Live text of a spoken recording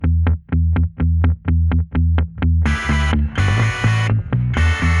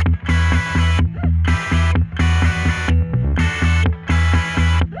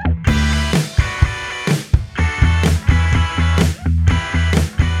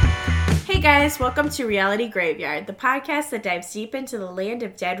guys, welcome to Reality Graveyard, the podcast that dives deep into the land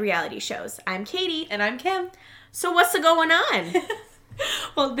of dead reality shows. I'm Katie. And I'm Kim. So what's going on?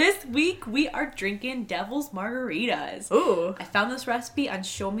 Well, this week we are drinking Devil's Margaritas. Ooh. I found this recipe on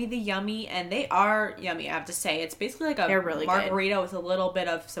Show Me the Yummy, and they are yummy, I have to say. It's basically like a They're really margarita good. with a little bit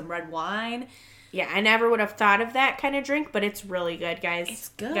of some red wine. Yeah, I never would have thought of that kind of drink, but it's really good, guys. It's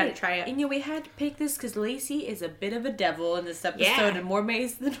good. You gotta try it. And we had to pick this because Lacey is a bit of a devil in this episode Yeah. in more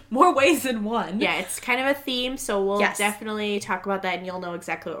ways than one. Yeah, it's kind of a theme, so we'll Yes. definitely talk about that, and you'll know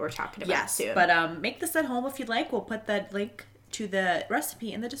exactly what we're talking about, Yes, too. but make this at home if you'd like. We'll put the link to the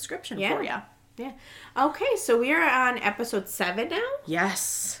recipe in the description for you. Yeah. Okay, so we are on episode 7 now.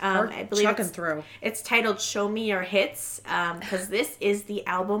 Yes. I believe chugging it's, through. It's titled Show Me Your Hits, because this is the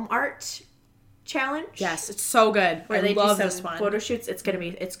album art challenge. Yes, it's so good. Where I they love do some this one. photo shoots. It's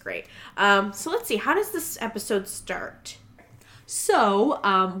great. So let's see. How does this episode start? So,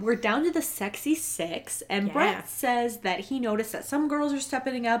 we're down to the sexy 6, and Yeah. Brett says that he noticed that some girls are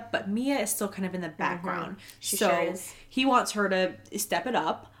stepping up, but Mia is still kind of in the background. She so sure is. he wants her to step it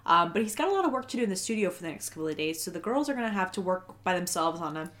up, but he's got a lot of work to do in the studio for the next couple of days, so the girls are going to have to work by themselves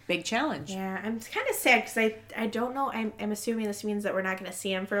on a big challenge. Yeah, I'm kind of sad because I don't know. I'm assuming this means that we're not going to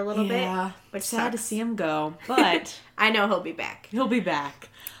see him for a little bit. Which sad to sucks. see him go, but I know he'll be back. he'll be back.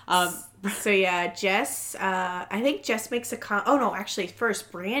 So yeah, Jess, I think Jess makes a oh no, actually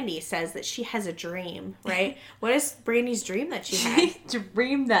first Brandy says that she has a dream, right? What is Brandy's dream that she had? She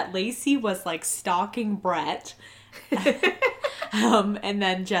dreamed that Lacey was like stalking Brett. And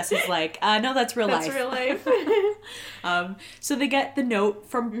then Jess is like, no, that's real life. That's real life. So they get the note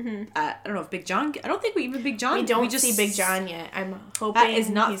from, I don't know if Big John, I don't think we even Big John. We don't just see Big John yet. I'm hoping That is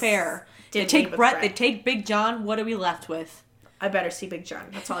not he's- fair. They didn't take leave with Brett, they take Big John, what are we left with? I better see Big John.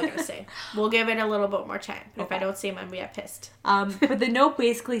 That's all I gotta say. We'll give it a little bit more time. But if I Okay. don't see him, I'm gonna get pissed. But the note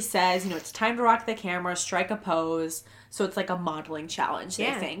basically says, it's time to rock the camera, strike a pose. So it's like a modeling challenge, they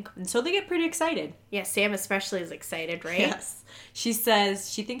Yeah. think. And so they get pretty excited. Yeah, Sam especially is excited, right? Yes. She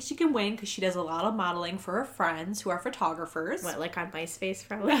says she thinks she can win because she does a lot of modeling for her friends who are photographers. What, like on MySpace,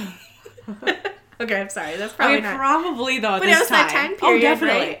 probably? Okay, I'm sorry. That's probably not. Probably though. But this it was that time period, Oh,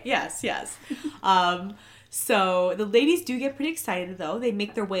 definitely. right? Yes. So the ladies do get pretty excited though. They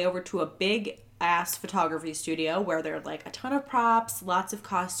make their way over to a big ass photography studio where there are like a ton of props, lots of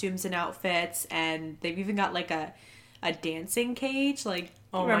costumes and outfits, and they've even got like a dancing cage. Like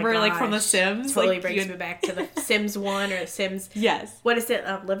Oh remember, my like from The gosh. Sims. Totally like, brings me back to the Sims 1 or Sims. Yes. What is it?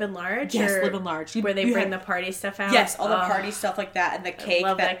 Live and Large? Yes, Or Live and Large. Where they You bring had- the party stuff out? Yes, all the Oh, party stuff like that, and the cake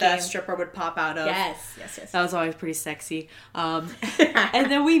love that that the game. stripper would pop out of. Yes. That was always pretty sexy. And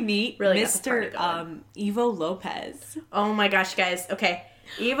then we meet Really got the party Mr. going. Ivo Lopez. Oh my gosh, guys. Okay.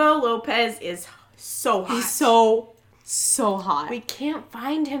 Evo Lopez is so hot. He's so hot. We can't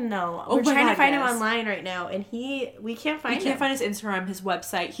find him though. Oh We're my trying to God, find him yes. online right now, and we can't find We him. can't find his Instagram, his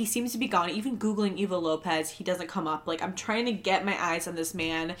website. He seems to be gone. Even Googling Ivo Lopez, he doesn't come up. Like, I'm trying to get my eyes on this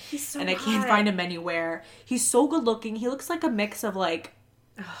man, He's so and I can't hot. find him anywhere. He's so good looking. He looks like a mix of, like,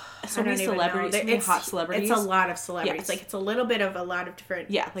 so I many don't even know. celebrities, so many It's hot celebrities. It's a lot of celebrities. Yes. Like it's a little bit of a lot of different.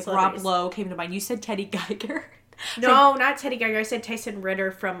 Yeah, like Rob celebrities. Lowe came to mind. You said Teddy Geiger. No, not Teddy Geiger. I said Tyson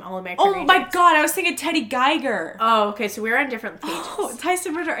Ritter from All American. Oh my Rejects. God, I was thinking Teddy Geiger. Oh, okay. So we're on different pages. Oh,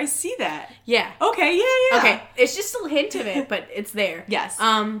 Tyson Ritter, I see that. Yeah. Okay, yeah. Okay. It's just a hint of it, but it's there. Yes.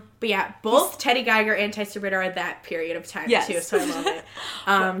 But yeah, both Teddy Geiger and Tyson Ritter are that period of time Yes. too. So I love it.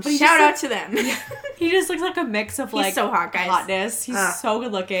 But he Shout out just to them. He just looks like a mix of like so hot, guys. hotness. He's so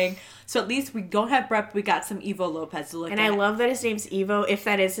good looking. So at least we don't have Brett, but we got some Ivo Lopez to look And at. I love that his name's Evo. If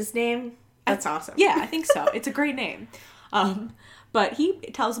that is his name, that's awesome. Yeah, I think so. It's a great name. But he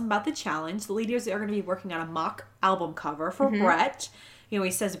tells them about the challenge. The ladies are going to be working on a mock album cover for Brett.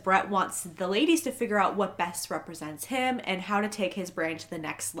 He says Brett wants the ladies to figure out what best represents him and how to take his brand to the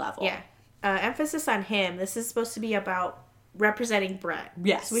next level. Yeah. Emphasis on him. This is supposed to be about representing Brett.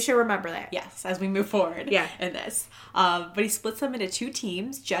 Yes. So we should remember that. Yes, as we move forward Yeah. in this. But he splits them into two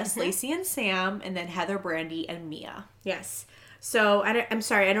teams, Jess, Lacey, and Sam, and then Heather, Brandy, and Mia. Yes. So I'm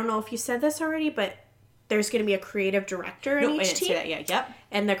sorry. I don't know if you said this already, but there's going to be a creative director in Nope, I each didn't team. say that yet. Yep.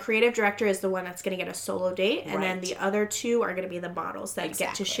 And the creative director is the one that's going to get a solo date. And then Right. the other two are going to be the models that get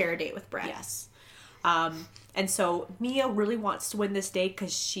Exactly. to share a date with Brett. Yes. And so Mia really wants to win this date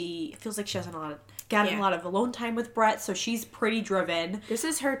because she feels like she hasn't gotten Yeah. a lot of alone time with Brett, so she's pretty driven. This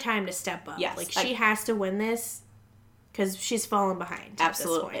is her time to step up. Yes, Like, she has to win this because she's fallen behind. At this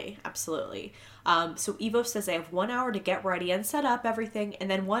point. Absolutely. Absolutely. So Evo says they have 1 hour to get ready and set up everything, and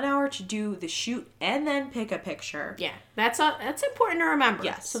then 1 hour to do the shoot and then pick a picture. Yeah, that's important to remember.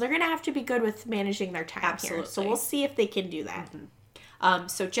 Yes. So they're going to have to be good with managing their time here. So Absolutely. we'll see if they can do that.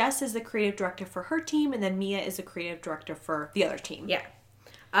 So Jess is the creative director for her team, and then Mia is the creative director for the other team. Yeah.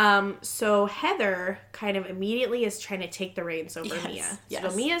 So Heather kind of immediately is trying to take the reins over Mia. Yes.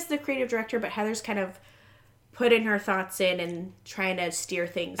 So Mia's the creative director, but Heather's kind of putting her thoughts in and trying to steer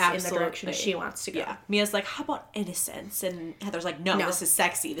things in the direction she wants to go. Yeah. Mia's like, how about innocence? And Heather's like, no, this is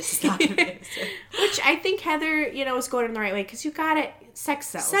sexy. This is not going to be innocent. Which I think Heather, is going in the right way because you got it. Sex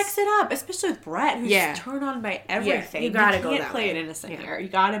sells. Sex it up, especially with Brett, who's turned on by everything. Yeah, you gotta go can't that play way. it innocent here. You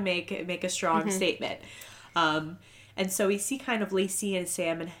gotta make a strong statement. And so we see kind of Lacey and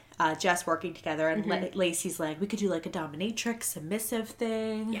Sam and Jess working together, and Lacey's like, we could do like a dominatrix, submissive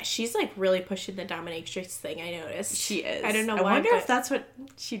thing. Yeah, she's like really pushing the dominatrix thing, I noticed. She is. I don't know why. I wonder if that's what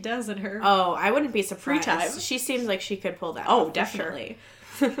she does in her Oh, I wouldn't be surprised. free time. She seems like she could pull that Oh, off, definitely.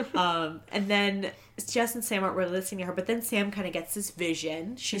 And then Jess and Sam aren't really listening to her, but then Sam kind of gets this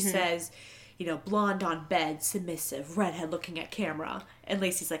vision. She says, blonde on bed, submissive, redhead looking at camera. And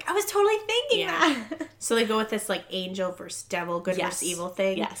Lacey's like, I was totally thinking that. So they go with this like angel versus devil, good versus evil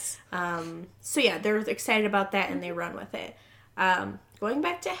thing. Yes. So yeah, they're excited about that and they run with it. Going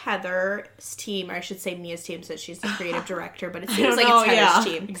back to Heather's team, or I should say Mia's team since she's the creative director, but it seems like it's Heather's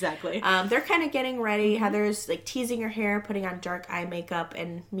team. Exactly. They're kind of getting ready. Heather's like teasing her hair, putting on dark eye makeup,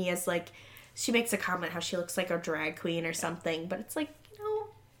 and Mia's like, she makes a comment how she looks like a drag queen or something, but it's like,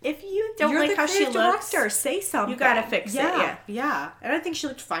 if you don't like how she looks, say something. you gotta fix it. Yeah. Yeah. And I think she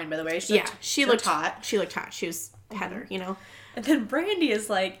looked fine, by the way. She looked hot. She looked hot. She was Heather, And then Brandy is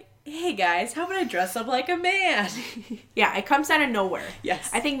like, hey guys, how about I dress up like a man? Yeah, it comes out of nowhere.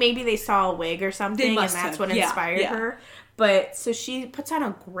 Yes. I think maybe they saw a wig or something and that's what inspired her. But so she puts on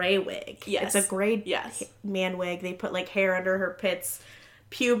a gray wig. Yes. It's a gray man wig. They put like hair under her pits,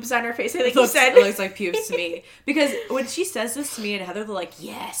 pubes on her face. I think It looks like pubes to me. Because when she says this to me and Heather, they're like,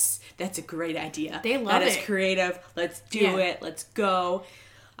 yes, that's a great idea. They love it. That is it. creative. Let's do it. Let's go.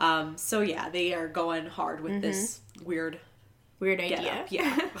 So yeah, they are going hard with this weird idea.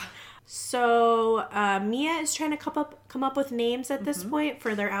 Yeah. So Mia is trying to come up with names at this point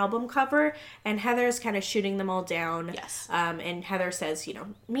for their album cover, and Heather's kind of shooting them all down. Yes. And Heather says,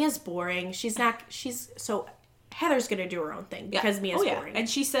 Mia's boring. So Heather's gonna do her own thing because Mia's boring. And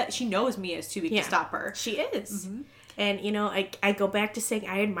she said she knows Mia is too weak to stop her. She is. And I go back to saying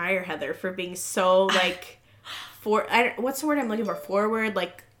I admire Heather for being so like what's the word I'm looking for? Forward,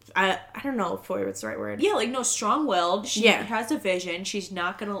 like. I don't know if forward's the right word. Yeah, like no, strong-willed. She has a vision. She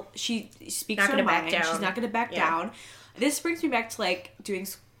speaks her mind. She's not gonna back down. This brings me back to like doing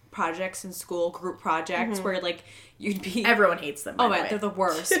projects in school, group projects where like you'd be. Everyone hates them. Oh man, they're the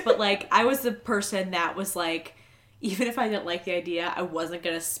worst. But like I was the person that was like, even if I didn't like the idea, I wasn't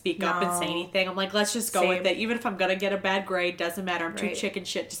gonna speak up and say anything. I'm like, let's just go with it. Even if I'm gonna get a bad grade, doesn't matter. I'm too chicken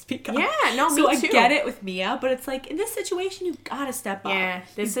shit to speak up. Yeah, no, me too. So I get it with Mia, but it's like in this situation, you gotta step up. Yeah,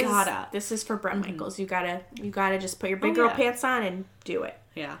 this is for Bret Michaels. You gotta just put your big girl pants on and do it.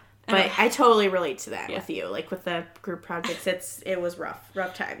 Yeah. But I totally relate to that with you. Like with the group projects, it was rough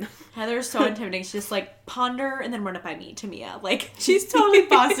time. Heather's so intimidating. She's just like ponder and then run it by me to Mia. Like she's totally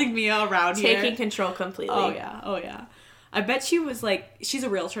bossing Mia around here. Taking control completely. Oh yeah. I bet she was like, she's a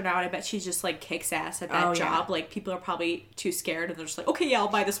realtor now, and I bet she just like kicks ass at that job. Like people are probably too scared, and they're just like, okay, yeah, I'll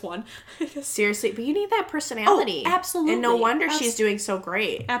buy this one. Seriously, but you need that personality. Oh, absolutely. And no wonder she's doing so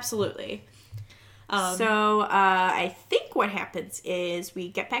great. Absolutely. So I think what happens is we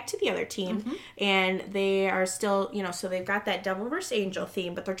get back to the other team, and they are still, so they've got that Devil vs. Angel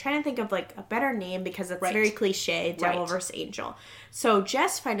theme, but they're trying to think of like a better name because it's very cliche, Devil vs. Angel. So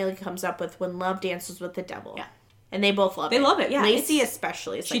Jess finally comes up with When Love Dances with the Devil. Yeah. And they both love it. They love it, yeah. Lacey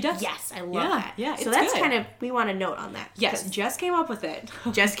especially. She does. Yes, I love that. Yeah, so that's kind of, we want to note on that. Yes, Jess came up with it.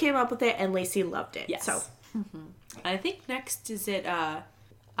 Jess came up with it, and Lacey loved it. Yes. So. I think next is it,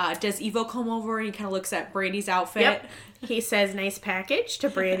 does Evo come over and he kind of looks at Brady's outfit? Yep. He says, nice package to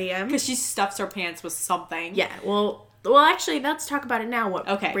Brandy M. Because she stuffs her pants with something. Yeah, well, actually, let's talk about it now, what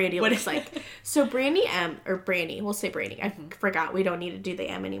Brandy looks like. So Brandy M, or Brandy, we'll say Brandy. I forgot, we don't need to do the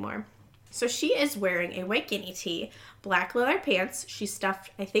M anymore. So she is wearing a white guinea tee, black leather pants. She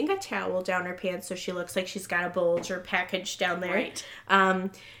stuffed, I think, a towel down her pants so she looks like she's got a bulge or package down there. Right.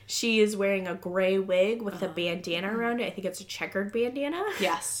 She is wearing a gray wig with a bandana around it. I think it's a checkered bandana.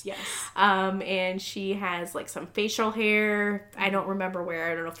 Yes. And she has like some facial hair. I don't remember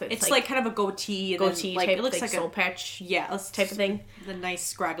where. I don't know if it's like kind of a goatee. And goatee then, type, it looks like soul patch. Yeah, type of thing. The nice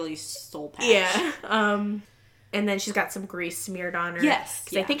scraggly soul patch. Yeah. And then she's got some grease smeared on her. Yes.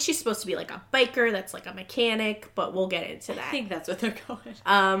 Because I think she's supposed to be like a biker that's like a mechanic, but we'll get into that. I think that's what they're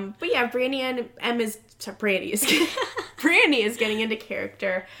going. But yeah, Brandy and M is... Brandy is... Brandy is getting into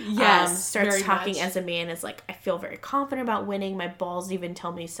character. Yes, starts talking as a man. Is like, I feel very confident about winning. My balls even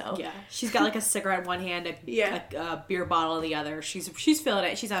tell me so. Yeah, she's got like a cigarette in one hand, a beer bottle in the other. She's feeling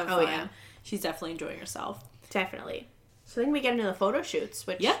it. She's having fun. Yeah. She's definitely enjoying herself. Definitely. So then we get into the photo shoots,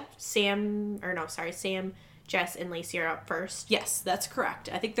 which Sam, Jess, and Lacey are up first. Yes, that's correct.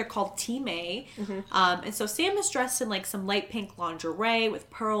 I think they're called Team A. Mm-hmm. And so Sam is dressed in like some light pink lingerie with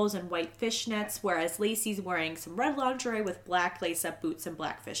pearls and white fishnets, whereas Lacey's wearing some red lingerie with black lace-up boots and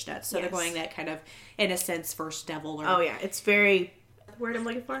black fishnets. So they're going that kind of innocence versus devil. It's very... word I'm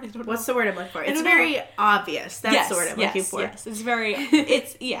looking for? What's the word I'm looking for? It's very obvious. That's the word I'm looking for. Yes, it's very...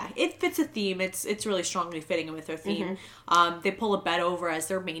 it fits a theme. It's really strongly fitting with their theme. Mm-hmm. They pull a bed over as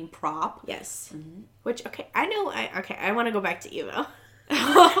their main prop. Yes. Mm-hmm. Which, I want to go back to Evo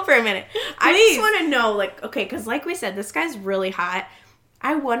for a minute. I just want to know, because like we said, this guy's really hot.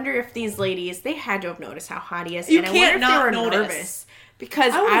 I wonder if these ladies, they had to have noticed how hot he is. You can't not notice. Nervous.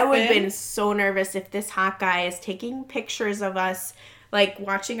 Because I would have been so nervous if this hot guy is taking pictures of us, like,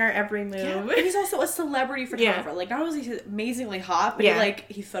 watching our every move. Yeah. And he's also a celebrity photographer. Yeah. Like, not only is he amazingly hot, but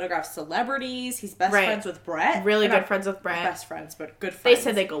he photographs celebrities. He's best friends with Brett. Really good friends with Brett. Best friends, but good friends. They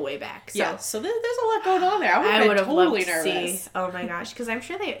said they go way back. So. Yeah, so there's a lot going on there. I would have totally nervous. Oh my gosh, because I'm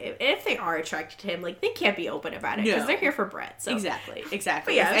sure if they are attracted to him, like, they can't be open about it, because they're here for Brett. So. Exactly.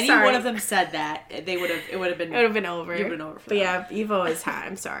 But yeah, if any one of them said that, it would have been over. It would have been over for them. But yeah, Evo is hot.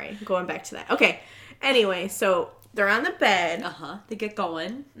 I'm sorry. Going back to that. Okay. Anyway, so... they're on the bed. They get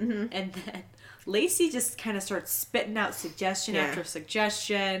going. Mm-hmm. And then Lacey just kind of starts spitting out suggestion after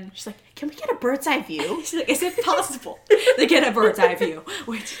suggestion. She's like, can we get a bird's eye view? She's like, is it possible to get a bird's eye view?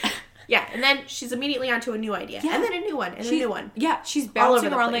 Which... yeah, and then she's immediately onto a new idea. Yeah. And then a new one, and a new one. Yeah, she's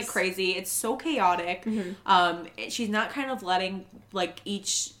bouncing around like crazy. It's so chaotic. Mm-hmm. She's not kind of letting, like,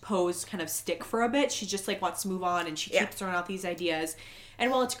 each pose kind of stick for a bit. She just, like, wants to move on, and she keeps throwing out these ideas. And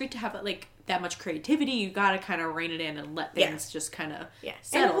while it's great to have, like, that much creativity, you gotta kind of rein it in and let things just kind of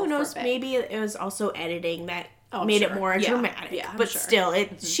settle. And who knows, maybe it was also editing that made it more dramatic. Yeah, but still,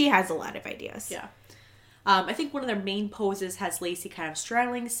 she has a lot of ideas. Yeah. I think one of their main poses has Lacey kind of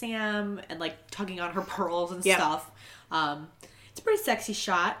straddling Sam and, like, tugging on her pearls and stuff. It's a pretty sexy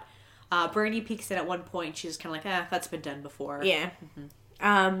shot. Brandy peeks in at one point. She's kind of like, that's been done before. Yeah.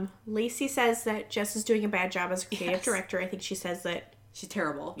 Mm-hmm. Lacey says that Jess is doing a bad job as a creative director. I think she says that she's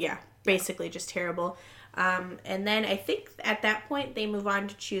terrible. Yeah. Basically just terrible. And then I think at that point they move on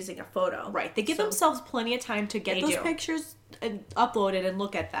to choosing a photo. Right. They give themselves plenty of time to get those pictures and uploaded and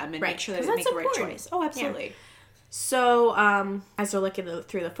look at them and make sure that they make the right choice. Oh, absolutely. Yeah. So, as they're looking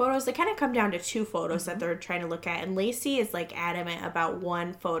through the photos, they kind of come down to two photos that they're trying to look at. And Lacey is, like, adamant about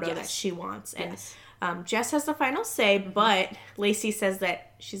one photo that she wants. And Jess has the final say, but Lacey says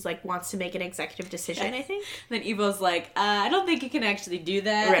that she's, like, wants to make an executive decision, I think. Then Evo's like, I don't think you can actually do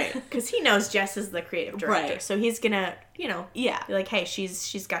that. Right. Because he knows Jess is the creative director. Right. So he's gonna, be like, hey,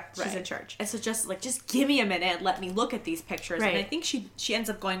 she's in charge. And so Jess is like, just give me a minute, let me look at these pictures. Right. And I think she ends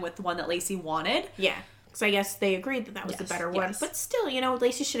up going with the one that Lacey wanted. Yeah. So I guess they agreed that was the better one. But still,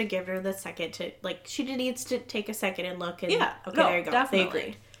 Lacey should have given her the second to, like, she needs to take a second and look. And, there you go. Definitely. They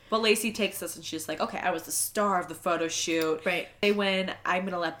agreed. But Lacey takes this and she's like, okay, I was the star of the photo shoot. Right. They win. I'm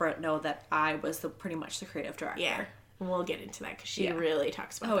going to let Brett know that I was pretty much the creative director. Yeah. And we'll get into that because she really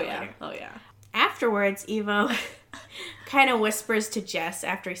talks about that later. Oh, yeah. Afterwards, Evo kind of whispers to Jess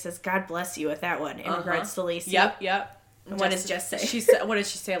after he says, God bless you with that one in regards to Lacey. Yep. What does Jess say? What did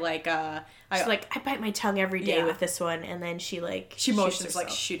she say? Like, she's like, I bite my tongue every day with this one, and then she motions like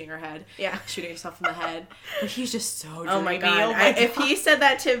shooting her head. Yeah, shooting herself in the head. But he's just so dreamy. Oh my god! If he said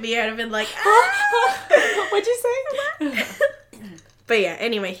that to me, I'd have been like, what'd you say? But yeah,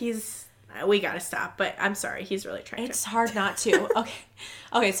 anyway, we gotta stop. But I'm sorry, he's really trying. It's hard not to.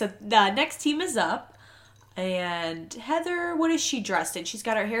 Okay. So the next team is up. And Heather, what is she dressed in? She's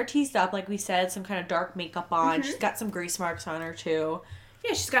got her hair teased up, like we said, some kind of dark makeup on. Mm-hmm. She's got some grease marks on her, too.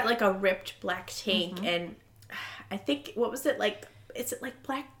 Yeah, she's got, like, a ripped black tank, and I think, what was it, like, is it, like,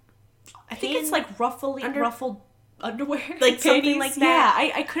 black I think it's, like, ruffled underwear. Like, something like that.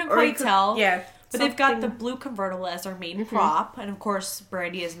 Yeah, I couldn't quite tell. Yeah. But they've got the blue convertible as their main prop, and, of course,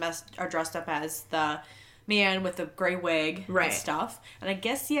 Brandy are dressed up as the man with the gray wig and stuff. And I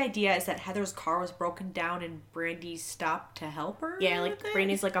guess the idea is that Heather's car was broken down and Brandy stopped to help her. Yeah, like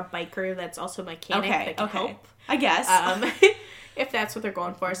Brandy's like a biker that's also a mechanic that can help. I guess. If that's what they're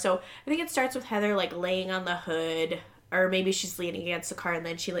going for. So I think it starts with Heather like laying on the hood, or maybe she's leaning against the car and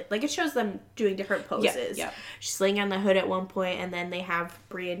then she like it shows them doing different poses. Yeah. She's laying on the hood at one point and then they have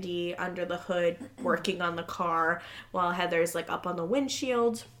Brandy under the hood working on the car while Heather's like up on the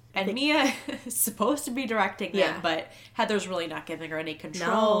windshield. And Mia is supposed to be directing them, but Heather's really not giving her any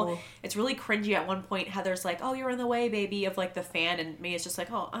control. No. It's really cringy at one point. Heather's like, oh, you're in the way, baby, of like the fan. And Mia's just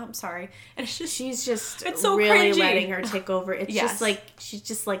like, oh, I'm sorry. And it's just, she's just it's so really cringy. Letting her take over. It's just like, she's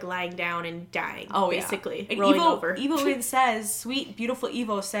just like lying down and dying, basically. And rolling over. Evo even says, sweet, beautiful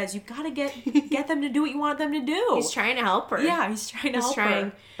Evo says, you gotta get them to do what you want them to do. He's trying to help her. Yeah, he's trying to help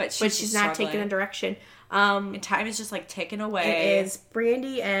her. But she's not taking the direction. And time is just like ticking away. It is.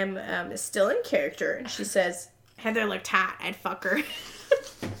 Brandy M is still in character, and she says, Heather looked hot, I'd fuck her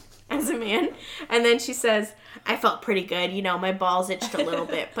as a man. And then she says, I felt pretty good, my balls itched a little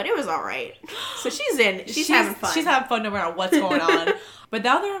bit, but it was all right. So she's having fun. She's having fun no matter what's going on. But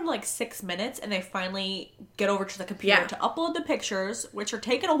now they're in like 6 minutes, and they finally get over to the computer to upload the pictures, which are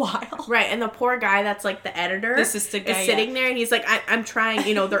taking a while. Right, and the poor guy that's like the editor is sitting there, and he's like, I'm trying,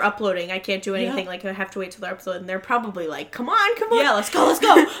 they're uploading. I can't do anything. Like, I have to wait till they're uploaded. And they're probably like, come on. Yeah, let's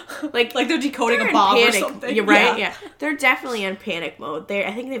go. like they're decoding a bomb or something. You're right, yeah. They're definitely in panic mode.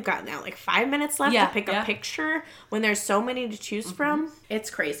 I think they've got now like 5 minutes left to pick a picture when there's so many to choose from. It's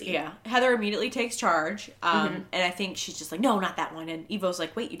crazy. Yeah. Heather immediately takes charge, and I think she's just like, no, not that one. And Evo's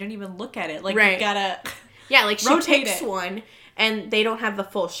like, wait, you didn't even look at it. Like, you gotta like she takes one, and they don't have the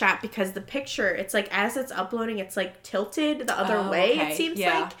full shot because the picture, it's like as it's uploading, it's like tilted the other way, it seems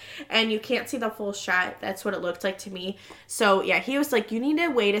like, and you can't see the full shot. That's what it looked like to me. So yeah, he was like, you need to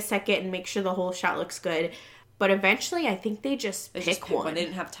wait a second and make sure the whole shot looks good. But eventually, I think they just pick one. They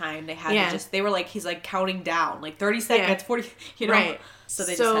didn't have time. They had to they were like, he's like counting down, like 30 seconds, 40, Right. So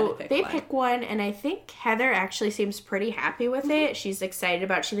they just had to pick one. Pick one, and I think Heather actually seems pretty happy with it. She's excited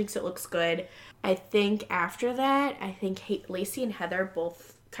about it. She thinks it looks good. I think after that, Lacey and Heather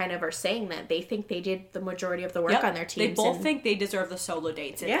both kind of are saying that they think they did the majority of the work on their teams. They both think they deserve the solo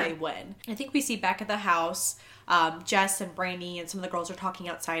dates if they win. I think we see back at the house, Jess and Brandy and some of the girls are talking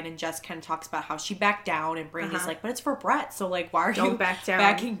outside, and Jess kind of talks about how she backed down, and Brandy's like, but it's for Brett, so like, why are you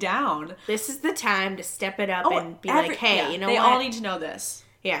backing down? This is the time to step it up and be like, hey, they all need to know this.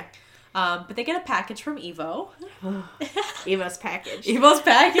 Yeah. But they get a package from Evo. Evo's package. Evo's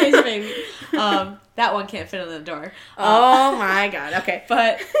package, baby. That one can't fit in the door. Oh my god. Okay.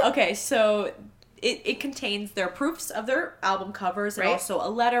 But, okay, so it contains their proofs of their album covers and also a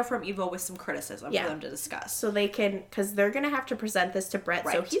letter from Evo with some criticism for them to discuss. So they can, because they're going to have to present this to Brett.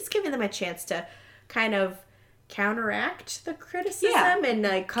 Right. So he's giving them a chance to kind of counteract the criticism and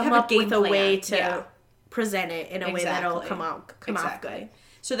like come up with a way to present it in a way that'll come off good.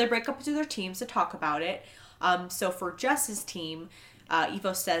 So they break up into their teams to talk about it. So for Jess's team,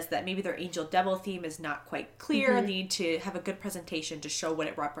 Evo says that maybe their Angel Devil theme is not quite clear. They need to have a good presentation to show what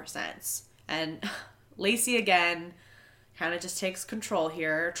it represents. And Lacey, again, kind of just takes control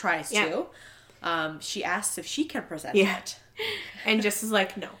here, tries to. She asks if she can present it. And Jess is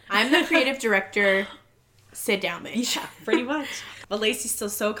like, no, I'm the creative director. Sit down, bitch. Yeah, pretty much. But Lacey's still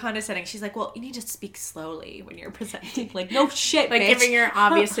so condescending. She's like, well, you need to speak slowly when you're presenting. Like, no shit, like, bitch. Giving her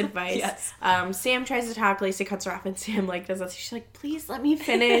obvious advice. Yes. Sam tries to talk. Lacey cuts her off, and Sam, like, does that. She's like, please let me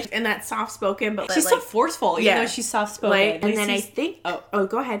finish. And that's soft-spoken, but she's so forceful, even though she's soft-spoken. Like, and then I think... Oh,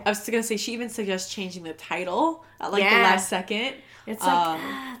 go ahead. I was going to say, she even suggests changing the title at, like, the last second. It's like,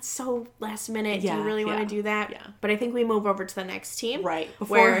 it's so last minute. Do you really want to do that? Yeah. But I think we move over to the next team. Right.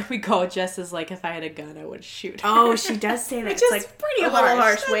 Before we go, Jess is like, if I had a gun, I would shoot. Oh, she does say that. It's like pretty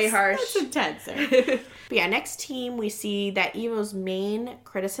harsh. Way harsh. That's intense. But yeah, next team, we see that Evo's main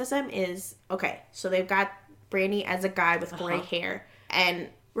criticism is, okay, so they've got Brandy as a guy with gray hair. And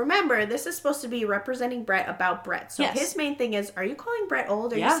remember, this is supposed to be representing Brett about Brett. So his main thing is, are you calling Brett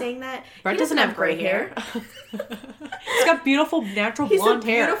old? Are you saying that? Brett doesn't have gray hair. He's got beautiful, natural blonde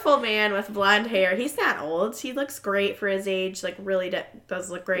hair. He's a beautiful man with blonde hair. He's not old. He looks great for his age. Like, really does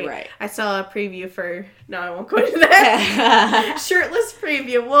look great. Right. I saw a preview for... No, I won't go into that. Shirtless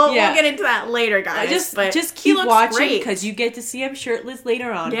preview. We'll get into that later, guys. Just keep watching, because you get to see him shirtless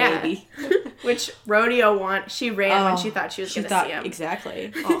later on, baby. Which Rodeo she ran when she thought she was going to see him.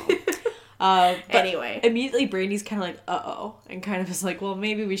 Exactly. Anyway. Immediately Brandy's kind of like, uh-oh. And kind of is like, well,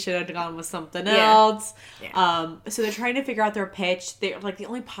 maybe we should have gone with something else. Yeah. So they're trying to figure out their pitch. They're like, the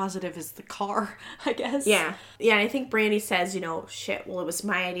only positive is the car, I guess. Yeah. Yeah, and I think Brandy says, shit, well, it was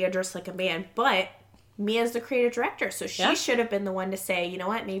my idea, dressed like a man. But Mia's the creative director, so she should have been the one to say, you know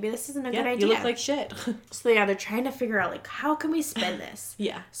what, maybe this isn't a good idea. You look like shit. So they're trying to figure out, like, how can we spin this?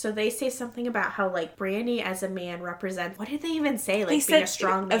 So they say something about how, like, Brandy as a man represents, what did they even say? Like, being a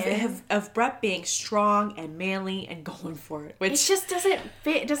strong man? Of Brett being strong and manly and going for it. Which it just doesn't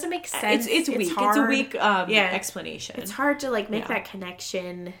fit. It doesn't make sense. It's weak. Hard. It's a weak explanation. It's hard to, like, make that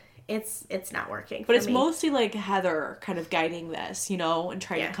connection. it's not working. But it's mostly like Heather kind of guiding this, you know, and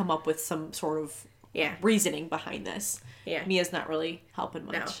trying to come up with some sort of reasoning behind this. Yeah. Mia's not really helping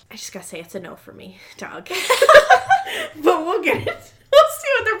much. No. I just gotta say it's a no for me, dog. But we'll get it. We'll see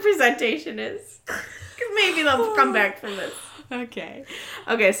what their presentation is. Because maybe they'll come back from this. Okay,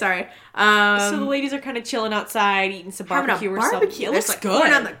 sorry. So the ladies are kind of chilling outside, eating some barbecue or something. It looks good.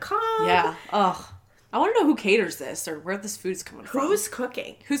 Corn on the cob. Yeah. Ugh. I want to know who caters this or where this food's coming from. Who's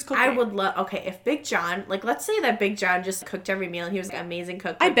cooking? I would love... Okay, if Big John... Like, let's say that Big John just cooked every meal and he was an amazing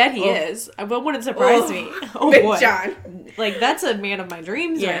cook. I bet he is. It wouldn't surprise me. Big John. Like, that's a man of my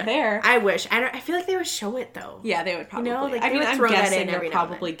dreams right there. I wish. I feel like they would show it, though. Yeah, they would probably. You know, like, I'm guessing they're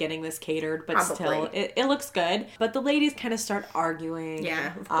probably getting this catered, but still, it looks good. But the ladies kind of start arguing.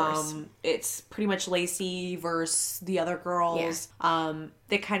 Yeah, of course. It's pretty much Lacey versus the other girls. Yeah.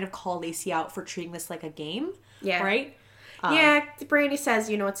 They kind of call Lacey out for treating this like a game. Yeah. Right? Brandy says,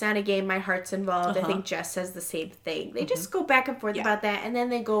 it's not a game. My heart's involved. I think Jess says the same thing. They just go back and forth about that. And then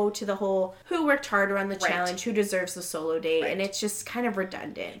they go to the whole who worked harder on the challenge, who deserves the solo date. Right. And it's just kind of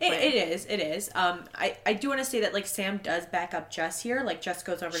redundant. It is. I do want to say that, like, Sam does back up Jess here. Like, Jess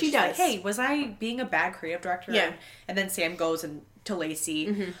goes over and she's like, hey, was I being a bad creative director? Yeah. And then Sam goes to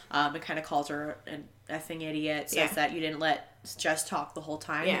Lacey and kind of calls her an effing idiot. Says that you didn't let Jess talk the whole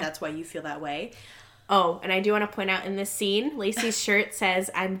time. And that's why you feel that way. Oh, and I do want to point out in this scene, Lacey's shirt says,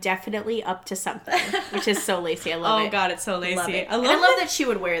 I'm definitely up to something, which is so Lacey. I love it. Oh, God, it's so Lacey. I love that she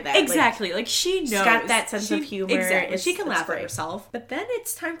would wear that. Exactly. Like she knows. She's got that sense of humor. Exactly. She can laugh at herself. But then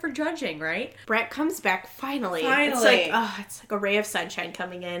it's time for judging, right? Brett comes back finally. It's like a ray of sunshine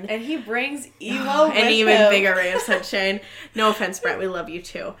coming in. And he brings Evo with an even bigger ray of sunshine. No offense, Brett. We love you,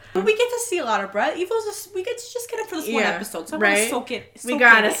 too. But we get to see a lot of Brett. We get to just get it for this one episode. So I'm going to soak it. We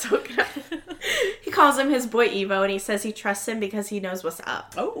got to soak it up. He calls him his boy Evo, and he says he trusts him because he knows what's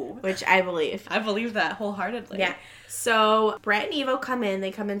up. Oh. Which I believe. I believe that wholeheartedly. Yeah. So Brett and Evo come in.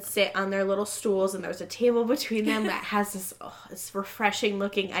 They come and sit on their little stools, and there's a table between them that has this refreshing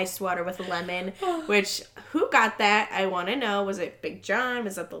looking iced water with a lemon. Which, who got that? I want to know. Was it Big John?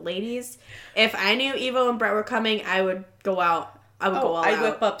 Was it the ladies? If I knew Evo and Brett were coming, I would go out. I'd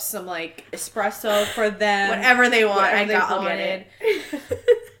whip up some, like, espresso for them. Whatever they want. I'll get it.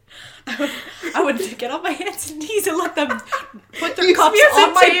 I would get on my hands and knees and let them put their cups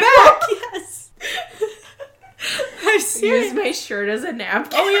on my back. Yes. Use my shirt as a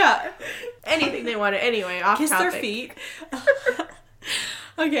napkin. Oh, yeah. Anything they wanted. Anyway, off Kiss topic. Their feet.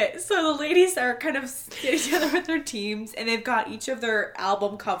 Okay, so the ladies are kind of getting together with their teams, and they've got each of their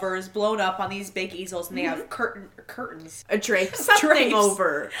album covers blown up on these big easels, and they have curtains. A drape. Something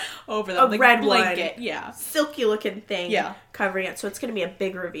over them. A like red blanket. One. Yeah. Silky looking thing. Yeah. Covering it. So it's going to be a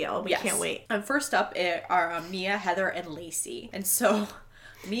big reveal. We can't wait. And first up are Mia, Heather, and Lacey. And so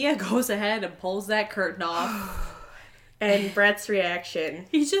Mia goes ahead and pulls that curtain off. And Brett's reaction.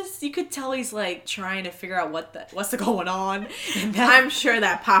 You could tell he's like trying to figure out what's going on. And I'm sure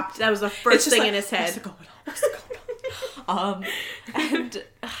that popped. That was the first thing in his head. What's going on? And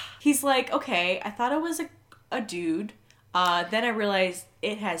he's like, okay, I thought it was a dude. Then I realized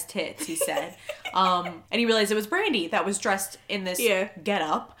it has tits, he said. And he realized it was Brandy that was dressed in this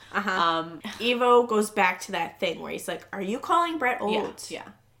getup. Evo goes back to that thing where he's like, are you calling Brett old? Yeah.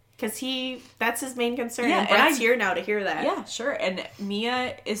 Because that's his main concern. Yeah, and Brett's here now to hear that. Yeah, sure. And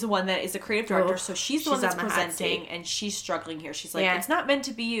Mia is the one that is the creative director, so she's the one that's presenting, and she's struggling here. She's like, it's not meant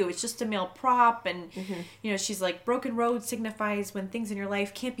to be you. It's just a male prop. And, she's like, broken road signifies when things in your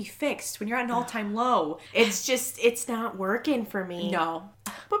life can't be fixed, when you're at an all-time low. It's not working for me. No.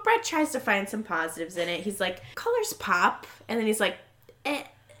 But Brett tries to find some positives in it. He's like, colors pop. And then he's like,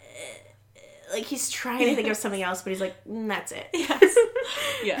 like he's trying to think of something else, but he's like, that's it. Yes.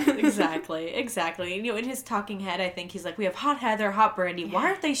 Yeah, exactly. And, in his talking head, I think he's like, we have hot Heather, hot Brandy. Why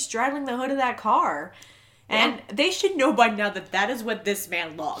aren't they straddling the hood of that car? And they should know by now that is what this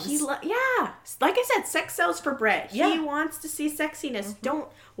man loves. Like I said, sex sells for Brett. Yeah. He wants to see sexiness. Don't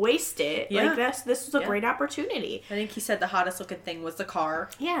waste it. Yeah. Like this was a great opportunity. I think he said the hottest looking thing was the car.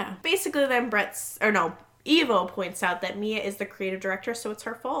 Yeah. Basically, then Evo points out that Mia is the creative director, so it's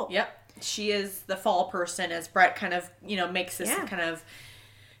her fault. Yep. She is the fall person, as Brett kind of, makes this kind of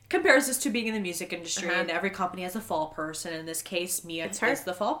compares this to being in the music industry, and every company has a fall person. In this case, Mia is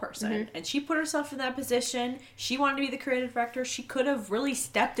the fall person. And she put herself in that position. She wanted to be the creative director. She could have really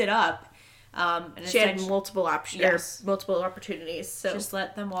stepped it up. And she had multiple options, multiple opportunities. So just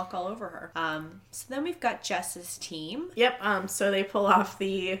let them walk all over her. So then we've got Jess's team. Yep. So they pull off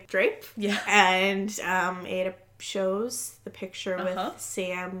the drape. Yeah. And Ada shows the picture with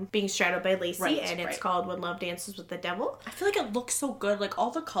Sam being shadowed by Lacey, and it's called When Love Dances with the Devil. I feel like it looks so good, like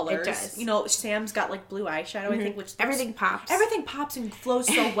all the colors. It does. You know, Sam's got like blue eyeshadow, I think, which everything pops. Everything pops and flows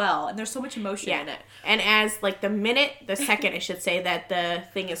so well, and there's so much emotion in it. And as like the second I should say that the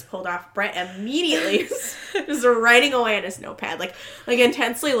thing is pulled off, Brett immediately is writing away on his notepad, like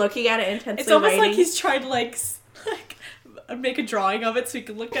intensely looking at it, intensely. It's almost writing. like he's trying to like make a drawing of it so he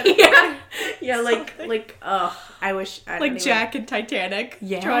can look at it. I wish Jack in Titanic.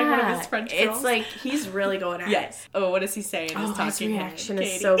 Yeah, drawing one of his French girls. It's like he's really going at it. Oh, what does he say in his talking? His reaction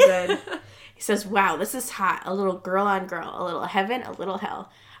is so good. He says, "Wow, this is hot. A little girl on girl, a little heaven, a little hell."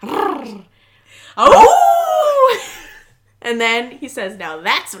 Oh! And then he says, "Now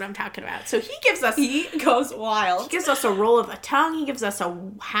that's what I'm talking about." So he goes wild. He gives us a roll of the tongue. He gives us a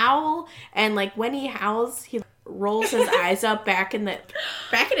howl, and like when he howls, he rolls his eyes up back in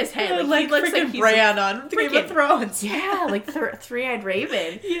his head, like he looks like Bran on Game of Thrones. Yeah, like Three-Eyed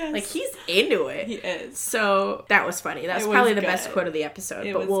Raven. Yes. Like he's into it. He is. So that was funny. That was probably the best quote of the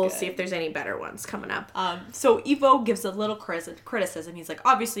episode. But we'll see if there's any better ones coming up. So Ivo gives a little criticism. He's like,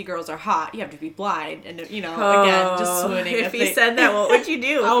 obviously girls are hot. You have to be blind, and again, just swooning. If he said that, what would you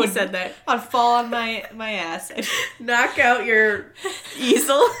do? If he said that, I'd fall on my ass, and knock out your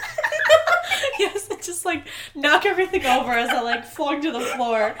easel. Yes, just like knock everything over as I like flung to the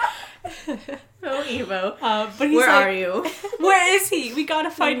floor. Oh, Ivo. But he's where are you? Where is he? We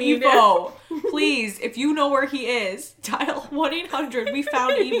gotta find Ivo. Please, if you know where he is, dial 1-800. We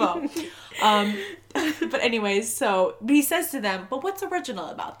found Ivo. But anyways, but he says to them, but what's original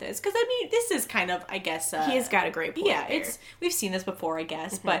about this? Because I mean, this is kind of, I guess, he's got a great point. Yeah, we've seen this before, I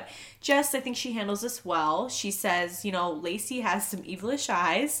guess. Mm-hmm. But Jess, I think she handles this well. She says, Lacey has some evilish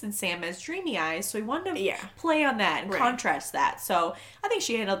eyes and Sam has dreamy eyes, so we wanted to play on that and contrast that. So I think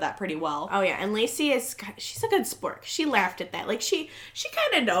she handled that pretty well. Oh yeah, and Lacey she's a good sport. She laughed at that. Like she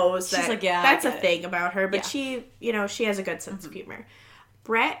kind of knows that like, that's a thing about her, but she has a good sense of humor.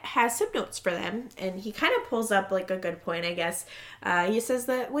 Brett has some notes for them, and he kind of pulls up like a good point, I guess. He says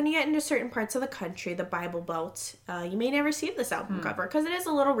that when you get into certain parts of the country, the Bible Belt, you may never see this album cover because it is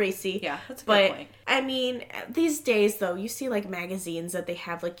a little racy. Yeah, that's a good point. I mean, these days though, you see like magazines that they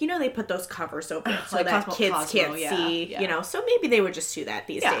have like they put those covers over it so like that kids can't see. So maybe they would just do that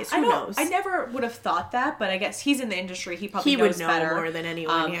these days. Who knows? I never would have thought that, but I guess he's in the industry. He probably knows would know better. more than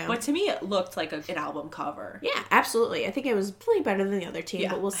anyone. But to me, it looked like an album cover. Yeah, absolutely. I think it was probably better than the other team,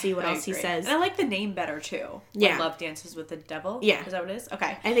 but we'll see what else he says. And I like the name better too. Yeah, Love Dances with the Devil. Yeah, is that what it is?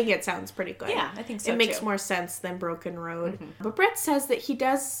 Okay, I think it sounds pretty good. Yeah, I think so. It makes more sense than Broken Road. Mm-hmm. But Brett says that he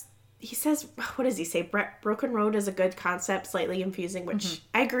says, what does he say? Broken Road is a good concept, slightly confusing, which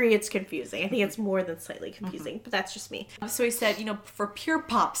I agree it's confusing. I think it's more than slightly confusing, but that's just me. So he said, for pure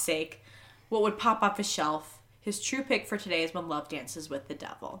pop's sake, what would pop off his shelf? His true pick for today is When Love Dances with the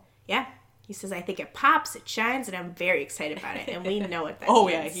Devil. Yeah. He says, I think it pops, it shines, and I'm very excited about it. And we know what that means. Oh,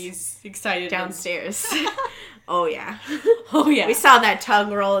 yeah, he's excited. Downstairs. Oh, yeah. Oh, yeah. We saw that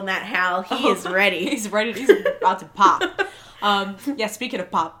tongue roll in that howl. He is ready. He's ready. He's about to pop. Speaking of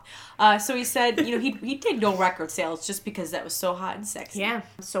pop. So he said, he'd take no record sales just because that was so hot and sexy. Yeah.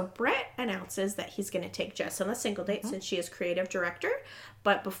 So Brett announces that he's going to take Jess on a single date since she is creative director.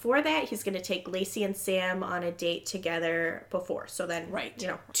 But before that, he's going to take Lacey and Sam on a date together before. So then,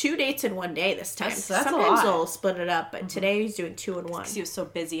 2 dates in one day this time. That's sometimes they'll split it up, but today he's doing 2 in 1. He was so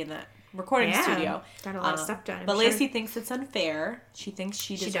busy in that recording studio. Got a lot of stuff done. But Lacey thinks it's unfair. She thinks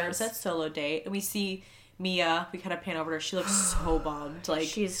she deserves that solo date. And we see Mia, we kind of pan over to her. She looks so bummed. Like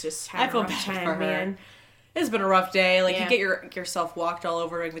she's just having a rough time, man. It's been a rough day. Like you get yourself walked all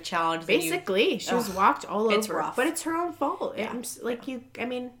over during the challenge. Basically, she was walked all over. It's rough, but it's her own fault. Yeah.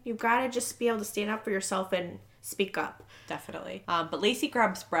 You've got to just be able to stand up for yourself and speak up. Definitely. But Lacey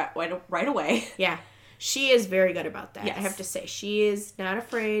grabs Brett right away. Yeah. She is very good about that. Yes. I have to say. She is not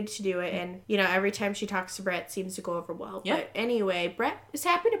afraid to do it. And, every time she talks to Brett, it seems to go over well. Yep. But anyway, Brett is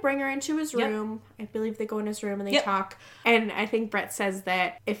happy to bring her into his room. I believe they go in his room and they talk. And I think Brett says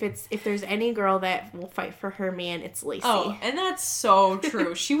that if there's any girl that will fight for her man, it's Lacey. Oh, and that's so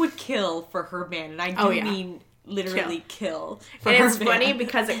true. She would kill for her man. And I do mean literally kill for and her it's man. Funny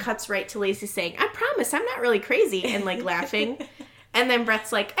because it cuts right to Lacey saying, I promise I'm not really crazy, and like laughing. And then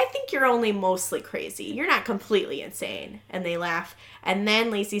Brett's like, I think you're only mostly crazy. You're not completely insane. And they laugh. And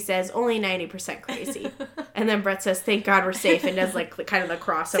then Lacey says, only 90% crazy. And then Brett says, thank God we're safe. And does like kind of the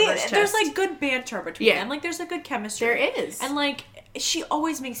cross over his chest. There's like good banter between them. Like there's a good chemistry. There is. And like, she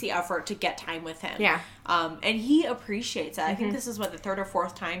always makes the effort to get time with him. Yeah. And he appreciates that. I think this is the third or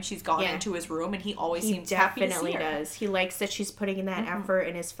fourth time she's gone into his room, and he always seems happy to see her. He definitely does. He likes that she's putting in that effort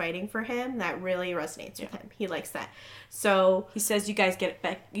and is fighting for him. That really resonates with him. He likes that. So he says, "You guys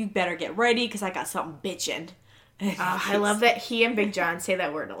you better get ready because I got something bitchin'." I love that he and Big John say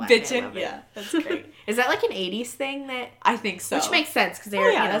that word a lot. Bitchin', yeah, that's great. Is that like an 80s thing? That I think so. Which makes sense because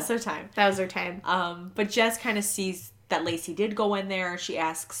they're that's their time. That was their time. But Jess kind of sees that Lacey did go in there. She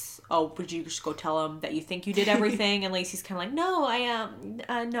asks, "Oh, would you just go tell him that you think you did everything?" And Lacey's kind of like, "No,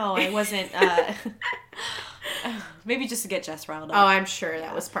 no, I wasn't." Maybe just to get Jess riled up. Oh, I'm sure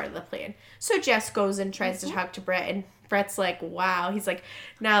that was part of the plan. So Jess goes and tries to talk to Brett, and Brett's like, wow. He's like,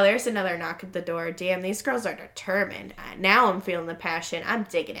 now there's another knock at the door. Damn, these girls are determined. Now I'm feeling the passion. I'm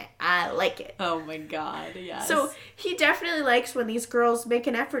digging it. I like it. Oh my God, yes. So he definitely likes when these girls make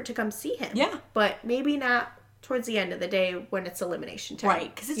an effort to come see him. Yeah. But maybe not towards the end of the day when it's elimination time.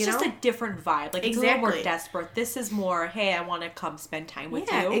 Right, because it's just a different vibe. Like, it's a little more desperate. This is more, hey, I want to come spend time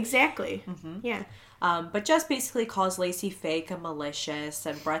with you. Yeah, exactly. Yeah. But Jess basically calls Lacey fake and malicious,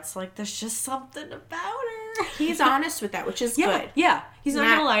 and Brett's like, there's just something about her. He's honest with that, which is good. Yeah, he's not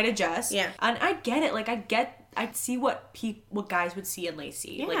gonna lie to Jess. Yeah. And I get it. Like, I see what guys would see in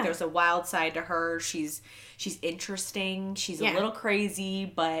Lacey. Yeah. Like, there's a wild side to her. She's interesting. She's a little crazy,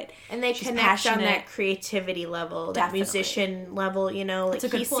 but and they connect passionate. On that creativity level, that musician level. You know, like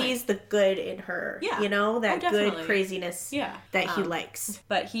he sees the good in her. Yeah. You know, that good craziness. Yeah. That he likes.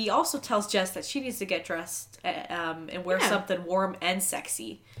 But he also tells Jess that she needs to get dressed and wear something warm and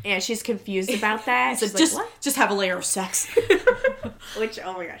sexy. And she's confused about that. She's like, just have a layer of sex. Which,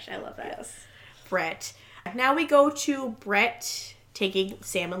 oh my gosh, I love that. Yes. Brett. Now we go to Brett taking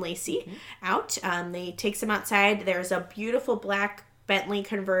Sam and Lacey out. They takes them outside. There's a beautiful black Bentley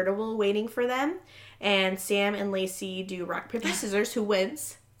convertible waiting for them. And Sam and Lacey do rock, paper, scissors. Who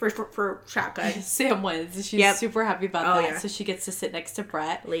wins? For shotgun. Sam wins. She's super happy about that. Yeah. So she gets to sit next to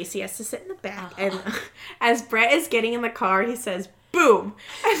Brett. Lacey has to sit in the back. And as Brett is getting in the car, he says, boom.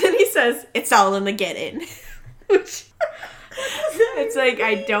 And then he says, it's all in the get in. Which... It's like,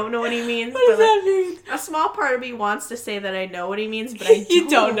 I don't know what he means. What does that mean? A small part of me wants to say that I know what he means, but I don't. You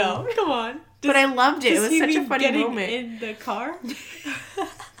don't know. Come on. But I loved it. It was such a funny moment. In the car?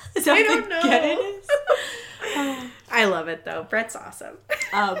 Is that I don't know. Get it? I love it though. Brett's awesome.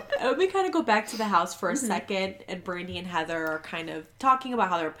 We kind of go back to the house for a second, and Brandy and Heather are kind of talking about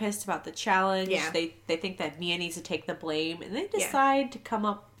how they're pissed about the challenge. Yeah. They think that Mia needs to take the blame, and they decide to come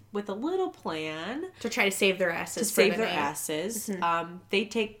up with a little plan to try to save their asses. They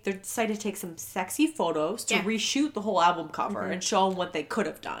decide to take some sexy photos to reshoot the whole album cover and show them what they could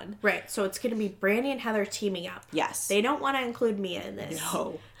have done. Right. So it's going to be Brandy and Heather teaming up. Yes. They don't want to include Mia in this.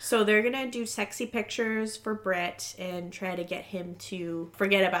 No. So they're going to do sexy pictures for Brett and try to get him to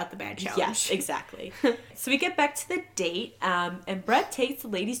forget about the bad challenge. Yes, exactly. So we get back to the date, and Brett takes the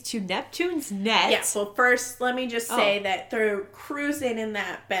ladies to Neptune's Net. Yeah, well, first, let me just say that they're cruising in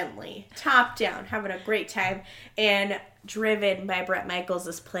that Bentley, top down, having a great time, and Driven by Bret Michaels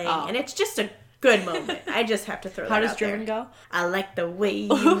is playing, and it's just a good moment. I just have to throw that out there. How does Driven go? I like the way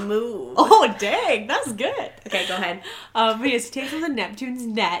you move. Oh, dang. That's good. Okay, go ahead. But yes, he takes them to Neptune's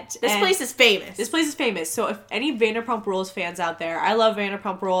Net. This place is famous. So if any Vanderpump Rules fans out there, I love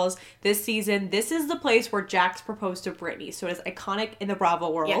Vanderpump Rules. This season, this is the place where Jax proposed to Brittany. So it is iconic in the Bravo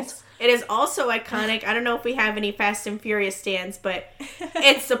world. Yes. It is also iconic. I don't know if we have any Fast and Furious stands, but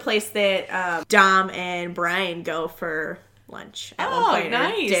it's the place that Dom and Brian go for lunch at one point.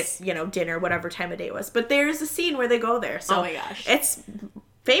 Nice. Or dinner, whatever time of day it was. But there's a scene where they go there. So oh my gosh. It's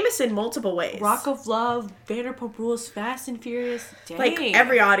famous in multiple ways. Rock of Love, Vanderpump Rules, Fast and Furious. Dang. Like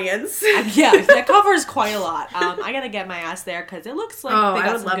every audience. Yeah, that covers quite a lot. I gotta get my ass there because it looks like they got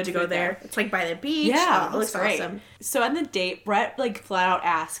I would love to go there. It's like by the beach. Yeah, it looks great. Awesome. So on the date, Brett flat out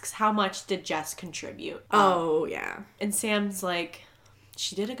asks, how much did Jess contribute? Yeah. And Sam's like,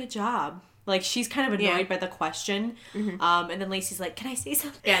 she did a good job. Like, she's kind of annoyed by the question. And then Lacey's like, can I say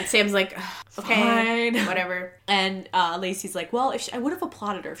something? Yeah, and Sam's like, okay, fine. Whatever. And Lacey's like, well, I would have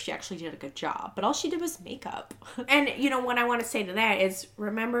applauded her if she actually did a good job. But all she did was makeup. And, what I want to say to that is,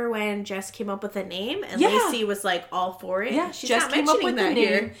 remember when Jess came up with a name? And Lacey was, all for it? Yeah, she's Jess not came up with that the name.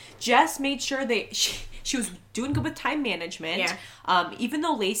 Here. Jess made sure she was doing good with time management. Yeah. Even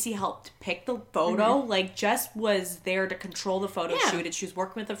though Lacey helped pick the photo, Jess was there to control the photo shoot, and she was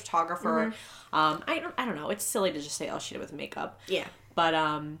working with the photographer. I don't know. It's silly to just say all she did with makeup. Yeah. But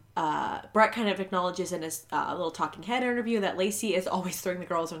Brett kind of acknowledges in his little talking head interview that Lacey is always throwing the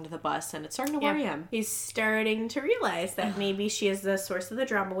girls under the bus, and it's starting to worry him. He's starting to realize that maybe she is the source of the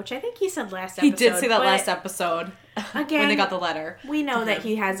drama, which I think he said last episode. He did say that last episode. Again, when they got the letter. We know that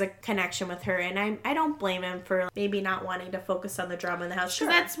he has a connection with her, and I don't blame him for maybe not wanting to focus on the drama in the house.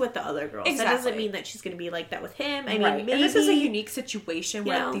 Because that's with the other girls. Exactly. That doesn't mean that she's going to be like that with him. I mean, maybe. And this is a unique situation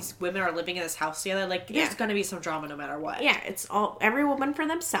where these women are living in this house together. Like, there's going to be some drama no matter what. Yeah, it's every woman for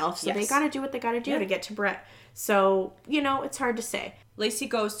themselves, so they got to do what they got to do to get to Brett. So, it's hard to say. Lacey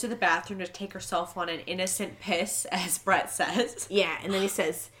goes to the bathroom to take herself on an innocent piss, as Brett says. Yeah, and then he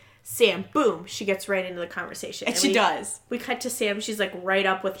says, Sam, boom, she gets right into the conversation. And she does. We cut to Sam, she's like right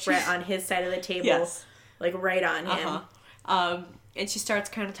up with Brett on his side of the table. Like right on him. And she starts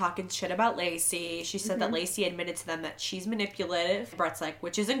kind of talking shit about Lacey. She said that Lacey admitted to them that she's manipulative. Brett's like,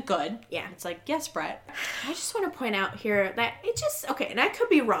 which isn't good. Yeah. It's like, yes, Brett. I just want to point out here that it just, okay, and I could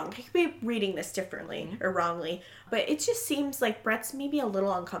be wrong. I could be reading this differently or wrongly. But it just seems like Brett's maybe a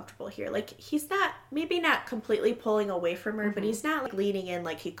little uncomfortable here. Like, he's maybe not completely pulling away from her, but he's not like leaning in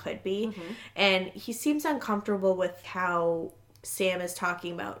like he could be. And he seems uncomfortable with how Sam is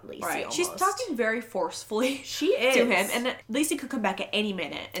talking about Lacey. Right. Almost. She's talking very forcefully she is. To him. And Lacey could come back at any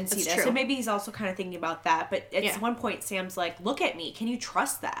minute and see this. True. And maybe he's also kind of thinking about that. But at one point, Sam's like, look at me. Can you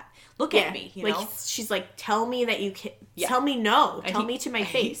trust that? Look at me. You know? She's like, tell me that you can. Tell me no. Tell me to my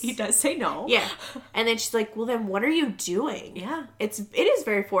face. He does say no. Yeah. And then she's like, well, then what are you doing? Yeah. It is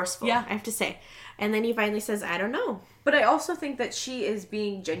very forceful, I have to say. And then he finally says, I don't know. But I also think that she is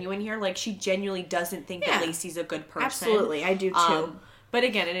being genuine here. Like, she genuinely doesn't think that Lacey's a good person. Absolutely. I do, too. But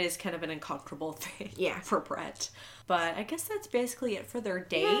again, it is kind of an uncomfortable thing for Brett. But I guess that's basically it for their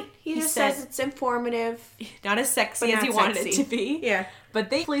date. Yeah, he just says it's informative. Not as sexy as he wanted it to be. Yeah.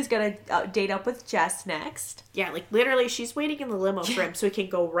 But he's going to date up with Jess next. Yeah, like literally she's waiting in the limo for him so he can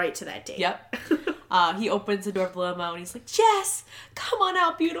go right to that date. Yep. He opens the door of the limo and he's like, Jess, come on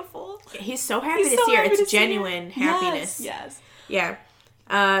out, beautiful. He's so happy to see her. It's genuine happiness. Yes. Yeah.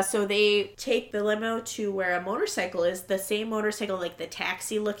 So they take the limo to where a motorcycle is, the same motorcycle, like the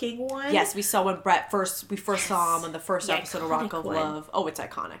taxi-looking one. Yes, we saw when we first saw him on the first episode of Rock of Love. Oh, it's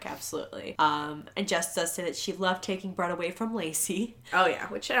iconic, absolutely. And Jess does say that she loved taking Brett away from Lacey. Oh, yeah,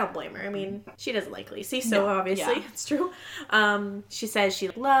 which I don't blame her. I mean, she doesn't like Lacey, so obviously it's true. She says she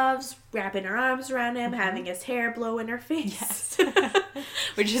loves wrapping her arms around him, having his hair blow in her face. Yes.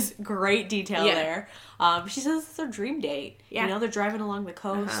 Which is great detail there. She says it's their dream date. Yeah. You know, they're driving along the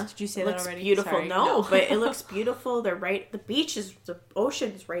coast. Did you say that already? Beautiful. Sorry. No, but it looks beautiful. They're right. The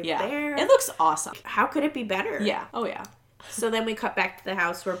ocean's right there. It looks awesome. How could it be better? Yeah. Oh, yeah. So then we cut back to the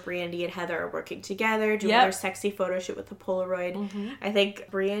house where Brandy and Heather are working together, doing their sexy photo shoot with the Polaroid. I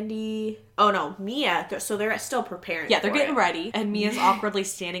think Mia, so they're still preparing. Yeah, they're getting ready. And Mia's awkwardly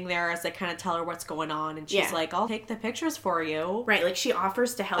standing there as they kind of tell her what's going on. And she's like, I'll take the pictures for you. Right, like she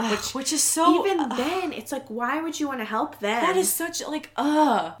offers to help. Which is so... Even then, it's like, why would you want to help them? That is such,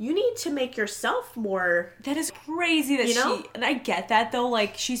 You need to make yourself more... That is crazy that she... And I get that, though.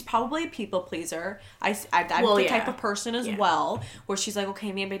 Like, she's probably a people pleaser. I'm the type of person as well, where she's like,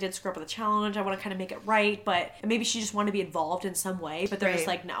 okay, maybe I did screw up with the challenge. I want to kind of make it right. But maybe she just wanted to be involved in some way. But they're just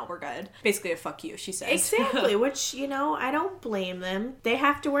like, no, we're good. Basically a fuck you, she says. Exactly, which, I don't blame them. They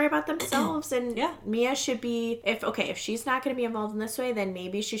have to worry about themselves, and Mia should be, if she's not going to be involved in this way, then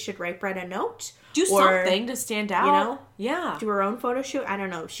maybe she should write Brett a note. Do something to stand out. Yeah. Do her own photo shoot. I don't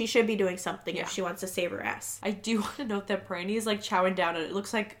know. She should be doing something if she wants to save her ass. I do want to note that Brandy is like chowing down and it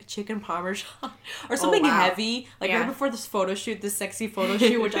looks like chicken parmesan or something heavy. Like right before this photo shoot, this sexy photo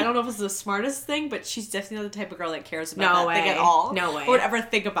shoot, which I don't know if it's the smartest thing, but she's definitely not the type of girl that cares about thing at all. No way. Or would ever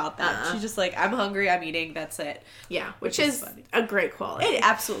think about that. She's just like, I'm hungry, I'm eating, that's it. Yeah, which is funny. A great quality. It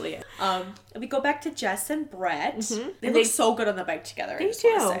absolutely is. We go back to Jess and Brett. They look so good on the bike together. They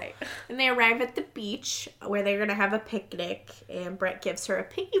do. And they arrive at the beach where they're gonna have a picnic, and Brett gives her a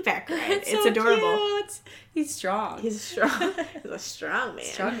piggyback ride. It's so adorable. Cute. He's strong. He's a strong man.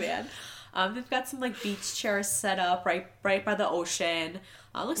 Strong man. They've got some like beach chairs set up right by the ocean.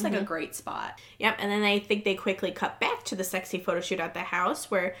 Looks like a great spot. Yep, and then I think they quickly cut back to the sexy photo shoot at the house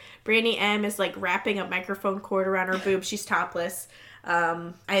where Brandy M is like wrapping a microphone cord around her boob. She's topless.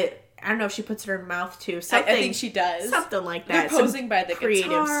 I don't know if she puts it in her mouth too. Something, I think she does. Something like that. They're posing by the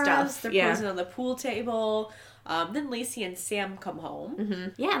creative guitars, stuff. They're posing on the pool table. Then Lacey and Sam come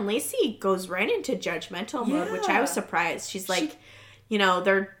home. Yeah, and Lacey goes right into judgmental mode, which I was surprised. She's like,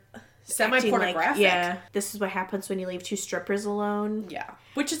 they're semi-pornographic. Like, this is what happens when you leave two strippers alone. Yeah.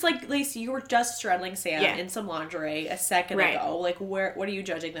 Which is like, Lacey, you were just straddling Sam in some lingerie a second ago. Like, what are you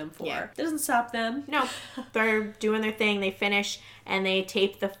judging them for? Yeah. That doesn't stop them. No. They're doing their thing. They finish, and they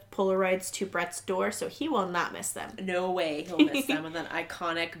tape the Polaroids to Brett's door, so he will not miss them. No way he'll miss them. And then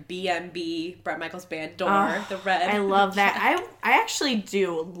iconic BMB, Bret Michaels Band door, the red. I love that. I actually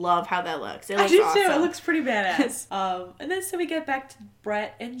do love how that looks. It looks I do awesome. too. It looks pretty badass. And then so we get back to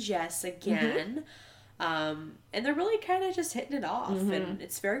Bret and Jess again. And they're really kind of just hitting it off, and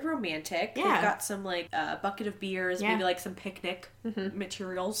it's very romantic. Yeah. They've got some, like, bucket of beers, maybe, like, some picnic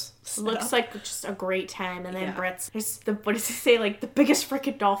materials. Looks like just a great time, and then Brett's, what does he say, like, the biggest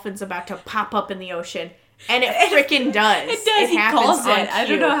freaking dolphin's about to pop up in the ocean, and it freaking does. It does. He calls it. I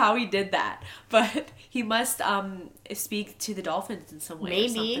don't know how he did that, but he must speak to the dolphins in some way, maybe. Or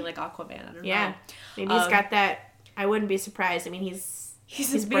something like Aquaman. I don't know. Maybe he's got that. I wouldn't be surprised. I mean,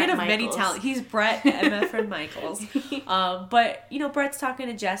 He's a man of many talents. He's Bret M. Michaels. But, you know, Bret's talking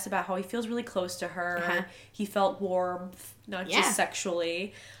to Jess about how he feels really close to her. He felt warmth, not just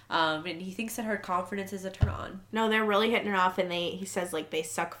sexually. And he thinks that her confidence is a turn on. No, they're really hitting it off, and he says, like, they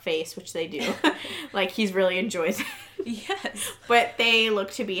suck face, which they do. Like, he's really enjoys it. Yes. But they look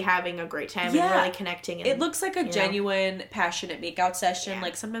to be having a great time and really connecting. And, it looks like a genuine, passionate makeout session. Yeah.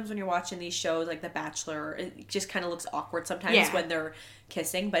 Like, sometimes when you're watching these shows, like The Bachelor, it just kind of looks awkward sometimes when they're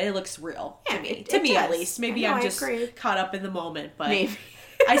kissing, but it looks real to me. To me, at least. Maybe I'm just caught up in the moment, but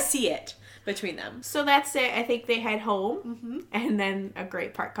I see it between them. So that's it. I think they head home, and then a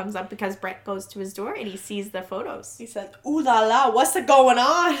great part comes up because Bret goes to his door and he sees the photos. He says, "Ooh la la, what's going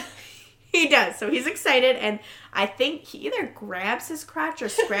on?" He does. So he's excited, and I think he either grabs his crotch or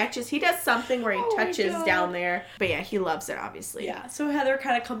scratches. He does something where he touches down there. But yeah, he loves it, obviously. Yeah. So Heather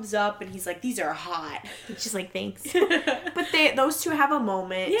kind of comes up, and he's like, "These are hot." She's like, "Thanks." But those two have a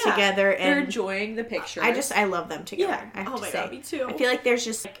moment together, and they're enjoying the picture. I love them together. Yeah. I have to say. God, me too. I feel like there's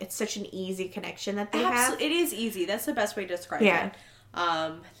just it's such an easy connection that they have. It is easy. That's the best way to describe it.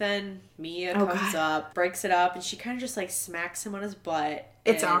 Then Mia comes up, breaks it up, and she kind of just like smacks him on his butt.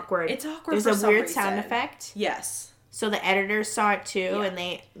 It's awkward. It's awkward. There's a weird sound effect. Yes. So the editors saw it too, and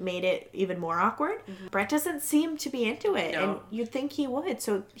they made it even more awkward. Bret doesn't seem to be into it, and you'd think he would.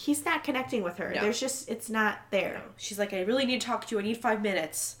 So he's not connecting with her. No. It's not there. No. She's like, "I really need to talk to you. I need 5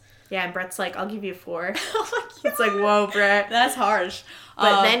 minutes." Yeah, and Bret's like, "I'll give you 4. It's like, whoa, Bret. That's harsh.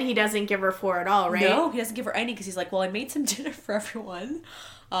 But then he doesn't give her 4 at all, right? No, he doesn't give her any because he's like, "Well, I made some dinner for everyone."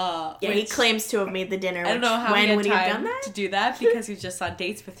 He claims to have made the dinner. I don't know how he would have done that? To do that because he's just on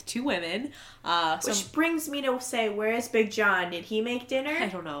dates with 2 women. Which brings me to say, where is Big John? Did he make dinner? I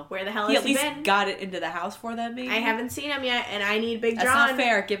don't know. Where the hell has he been? He at least got it into the house for them, maybe? I haven't seen him yet, and I need Big John. That's not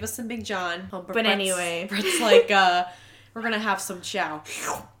fair. Give us some Big John. But anyway. Bret's like, we're going to have some chow.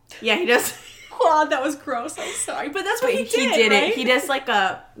 Yeah, he does. Oh, that was gross. I'm sorry. But that's what he did, He did right? it. He does like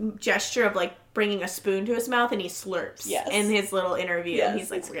a gesture of like bringing a spoon to his mouth, and he slurps in his little interview. Yes, and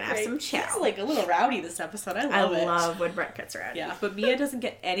he's like, we're going to have some chow. He's like a little rowdy this episode. I love it. I love when Bret gets rowdy. Yeah, but Mia doesn't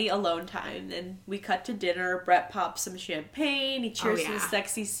get any alone time. And we cut to dinner. Bret pops some champagne. He cheers to the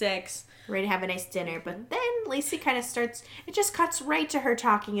Sexy Six. Ready to have a nice dinner. But then Lacey kind of starts, it just cuts right to her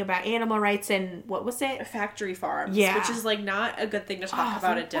talking about animal rights and, what was it? Factory farms. Yeah. Which is like not a good thing to talk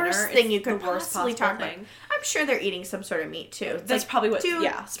about at dinner. Worst thing you could possibly talk about. I'm sure they're eating some sort of meat too. That's like, probably what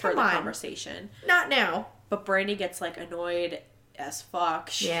spurred the conversation. Not now. But Brandy gets like annoyed as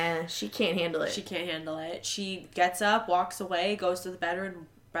fuck. She can't handle it. She can't handle it. She gets up, walks away, goes to the bedroom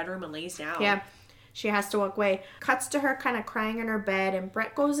and lays down. Yeah. She has to walk away. Cuts to her kind of crying in her bed, and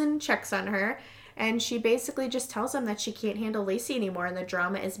Bret goes and checks on her. And she basically just tells him that she can't handle Lacey anymore, and the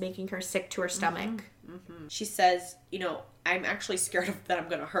drama is making her sick to her stomach. Mm-hmm. She says, I'm actually scared that I'm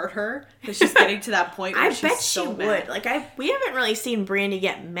going to hurt her, because she's getting to that point where I bet she would. Like, we haven't really seen Brandy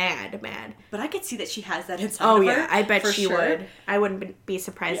get mad. But I could see that she has that inside of her. Oh, yeah, I bet she would. I wouldn't be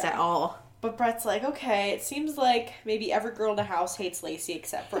surprised at all. But Bret's like, okay, it seems like maybe every girl in the house hates Lacey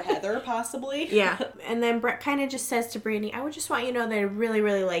except for Heather, possibly. Yeah. And then Bret kind of just says to Brandy, I would just want you to know that I really,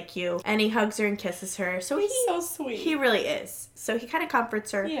 really like you. And he hugs her and kisses her. So he's so sweet. He really is. So he kind of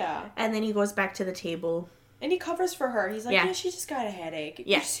comforts her. Yeah. And then he goes back to the table. And he covers for her. He's like, yeah, she just got a headache.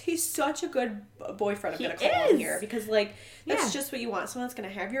 Yeah. He's such a good boyfriend, I'm going to call him here. Because, that's just what you want. Someone that's going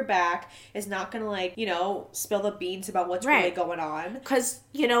to have your back, is not going to, spill the beans about what's really going on. Because,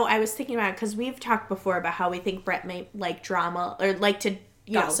 I was thinking about it, because we've talked before about how we think Bret may like drama, or like to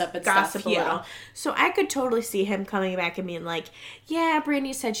gossip a little. Yeah. So I could totally see him coming back and being like, yeah,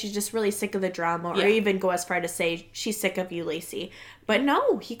 Brandy said she's just really sick of the drama, or even go as far to say she's sick of you, Lacey. But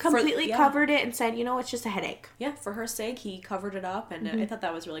no, he completely covered it and said, it's just a headache. Yeah, for her sake, he covered it up, and I thought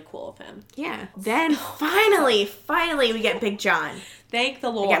that was really cool of him. Yeah. Then finally, we get Big John. Thank the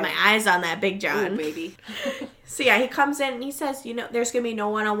Lord. I got my eyes on that Big John. Ooh, baby. So yeah, he comes in and he says, there's going to be no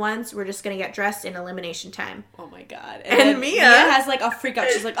one-on-ones. We're just going to get dressed in elimination time. Oh my God. And Mia has like a freak out.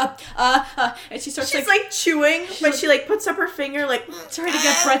 She's like, and she starts she's like chewing, but she like puts up her finger like trying to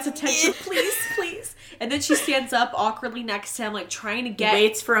get Brett's attention. Please. And then she stands up awkwardly next to him, like trying to get.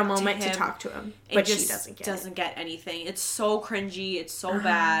 Waits for a moment to talk to him, but she doesn't get anything. It's so cringy. It's so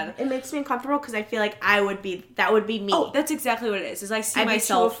bad. It makes me uncomfortable because I feel like that would be me. Oh, that's exactly what it is. I see I'd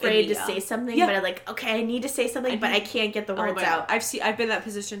myself. I'd be too afraid to say something, but I'm like, okay, I need to say something, but I can't get the words out. I've been in that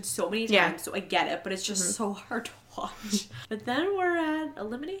position so many times, so I get it, but it's just so hard to watch. But then we're at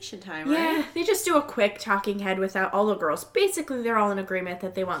elimination time, right? Yeah, they just do a quick talking head without all the girls. Basically, they're all in agreement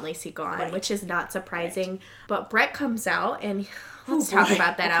that they want Lacey gone, which is not surprising. Right. But Brett comes out, and let's talk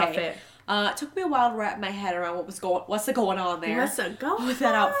about that outfit. It took me a while to wrap my head around what's going on there. With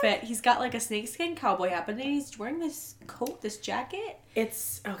that outfit. He's got like a snakeskin cowboy hat, but then he's wearing this coat, this jacket.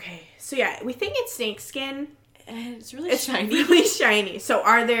 It's okay. So yeah, we think it's snakeskin. And it's really shiny. Really shiny. So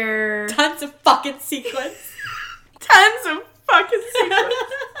are there tons of fucking sequins? Tons of fucking sequins.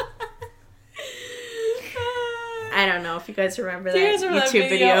 I don't know if you guys remember that YouTube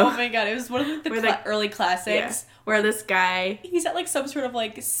video. Oh my God, it was one of the early classics. Where this guy... He's at like some sort of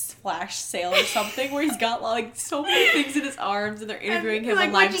like flash sale or something where he's got like so many things in his arms and they're interviewing him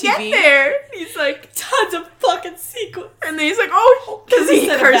on live TV. Get there? He's like, tons of fucking sequins. And then he's like, oh, because he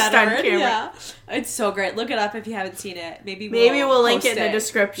cursed on camera. Yeah. It's so great. Look it up if you haven't seen it. Maybe we'll link it in the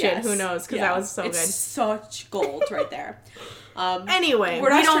description. Yes. Who knows? Because that was so good. It's such gold right there. Anyway, we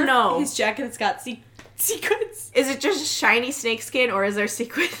don't know. His jacket's got sequins. Is it just shiny snakeskin or is there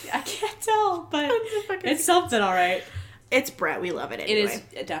sequins? I can't tell, but it's something, all right. It's Brett. We love it anyway.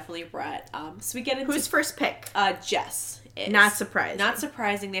 It is definitely Brett. So we get into... Who's first pick? Jess. Not surprising. Not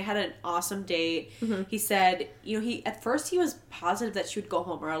surprising. They had an awesome date. Mm-hmm. He said, at first he was positive that she would go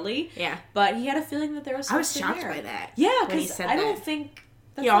home early. Yeah. But he had a feeling that there was something I was shocked by that. Yeah, because I don't think...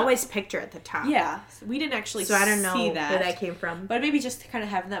 He always picked her at the top. Yeah. We didn't actually see that. So I don't know where that came from. But maybe just kind of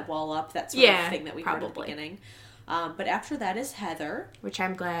having that wall up, that sort of thing that we heard at the beginning. But after that is Heather. Which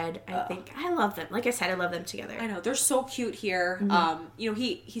I'm glad. I love them. Like I said, I love them together. I know. They're so cute here. Mm-hmm.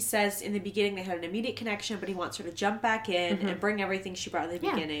 He says in the beginning they had an immediate connection, but he wants her to jump back in and bring everything she brought in the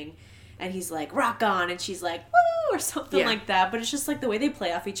beginning. And he's like, rock on. And she's like, woo, or something like that. But it's just like the way they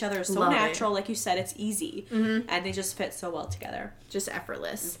play off each other is so natural. Like you said, it's easy. Mm-hmm. And they just fit so well together. Just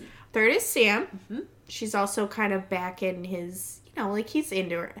effortless. Mm-hmm. Third is Sam. Mm-hmm. She's also kind of back in his... like he's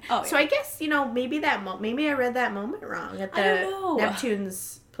into her. Oh, so I guess, maybe maybe I read that moment wrong at the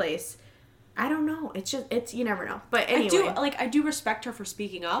Neptune's place. I don't know. It's you never know. But anyway. I do respect her for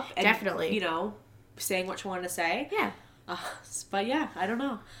speaking up. And, definitely. Saying what she wanted to say. Yeah. But yeah, I don't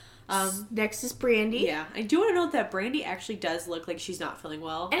know. Next is Brandy. Yeah. I do want to note that Brandy actually does look like she's not feeling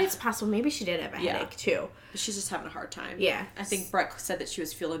well. And it's possible. Maybe she did have a headache, too. But she's just having a hard time. Yeah. I think Brett said that she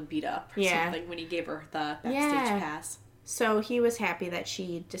was feeling beat up or something when he gave her the backstage pass. So he was happy that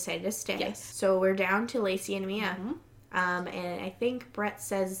she decided to stay. Yes. So we're down to Lacey and Mia. Mm-hmm. And I think Brett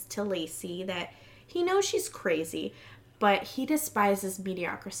says to Lacey that he knows she's crazy, but he despises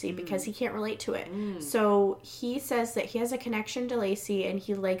mediocrity because he can't relate to it. So he says that he has a connection to Lacey and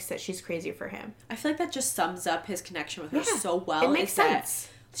he likes that she's crazy for him. I feel like that just sums up his connection with her so well. It makes sense.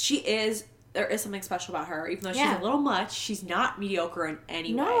 There is something special about her. Even though she's a little much, she's not mediocre in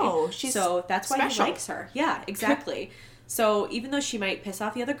any way. No, she's So that's why special. he likes her. Yeah, exactly. So even though she might piss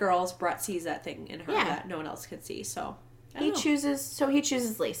off the other girls, Brett sees that thing in her that no one else could see. So he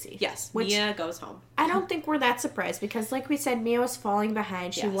chooses Lacey. Yes, Mia goes home. I don't think we're that surprised because, like we said, Mia was falling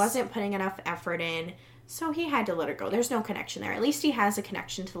behind. She wasn't putting enough effort in. So he had to let her go. There's no connection there. At least he has a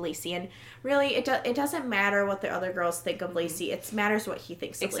connection to Lacey. And really, it doesn't matter what the other girls think of Lacey. It matters what he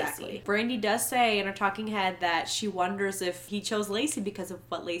thinks of Lacey. Brandy does say in her talking head that she wonders if he chose Lacey because of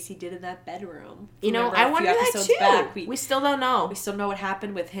what Lacey did in that bedroom. I wonder that too. Back, we still don't know. We still know what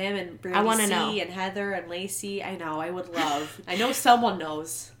happened with him and Brandy and Heather and Lacey. I know. I would love. I know someone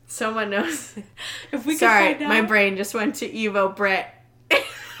knows. Someone knows. If we could find out. My brain just went to Evo Brett.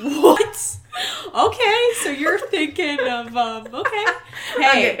 What? Okay, so you're thinking of, okay.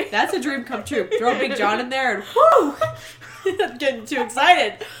 Hey, that's a dream come true. Throw Big John in there and whoo! I'm getting too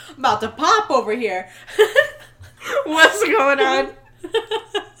excited. I'm about to pop over here. What's going on?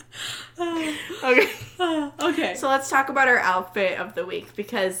 Okay. So let's talk about our outfit of the week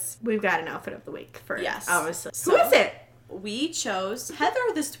because we've got an outfit of the week for obviously. So, who is it? We chose Heather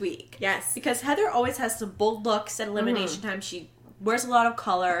this week. Yes. Because Heather always has some bold looks at elimination time. She wears a lot of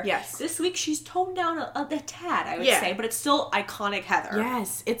color. Yes. This week she's toned down a tad, I would say, but it's still iconic Heather.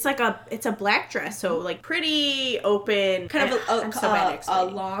 Yes. It's like it's a black dress, so like pretty open. Kind of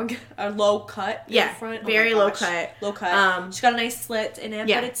a low cut in front. Very low cut. Low cut. She's got a nice slit in it,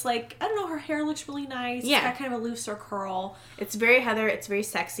 but it's like, I don't know, her hair looks really nice. Yeah. It's got kind of a looser curl. It's very Heather, it's very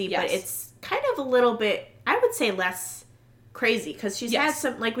sexy, but it's kind of a little bit, I would say, less crazy, because she's had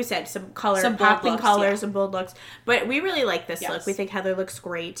some, like we said, some color, some popping colors and bold looks, but we really like this look. We think Heather looks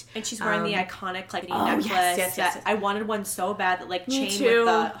great, and she's wearing the iconic like necklace. Yes. I wanted one so bad, that like chain with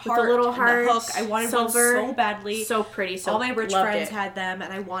the heart, with the little heart, and the hook. I wanted silver, one so badly, so pretty. So all my rich friends had them,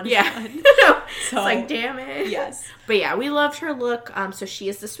 and I wanted one. So it's like, damn it. Yes, but yeah, we loved her look. So she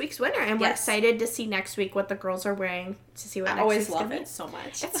is this week's winner, and we're excited to see next week what the girls are wearing. To see what I always love it so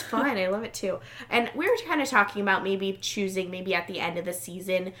much. It's fun. I love it too. And we were kind of talking about maybe choosing at the end of the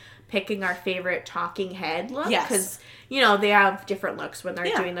season, picking our favorite talking head look. Because, they have different looks when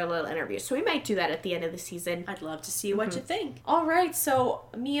they're doing their little interviews. So we might do that at the end of the season. I'd love to see what you think. All right. So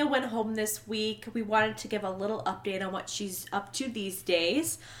Mia went home this week. We wanted to give a little update on what she's up to these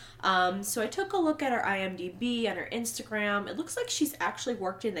days. So I took a look at her IMDb and her Instagram. It looks like she's actually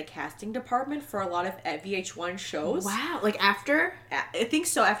worked in the casting department for a lot of VH1 shows. Wow. Like after? I think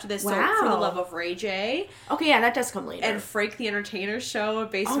so, after this. Wow. So For the Love of Ray J. Okay, yeah, that does come later. And Frank the Entertainer's show,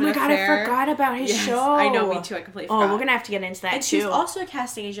 Basement Affair. Oh my God, I forgot about his show. I know, me too. I completely forgot. Oh, we're going to have to get into that and too. And she's also a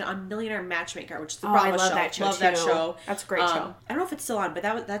casting agent on Millionaire Matchmaker, which is the Bravo show. That show. Love that show. That's a great show. I don't know if it's still on, but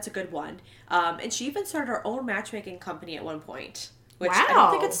that's a good one. And she even started her own matchmaking company at one point. Which I don't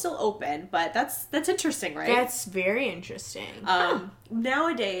think it's still open, but that's interesting, right? That's very interesting.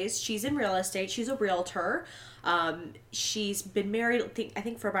 Nowadays, she's in real estate. She's a realtor. She's been married, I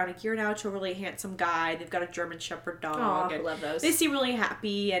think for about a year now, to a really handsome guy. They've got a German Shepherd dog. Oh, I love those. They seem really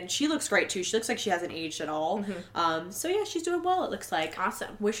happy, and she looks great too. She looks like she hasn't aged at all. So yeah, she's doing well, it looks like.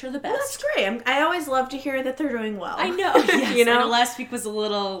 Awesome. Wish her the best. Well, that's great. I always love to hear that they're doing well. I know. Yes. I know last week was a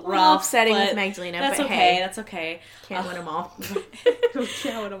little rough, upsetting with Magdalena. That's but okay. Hey, that's okay. Can't win them all. We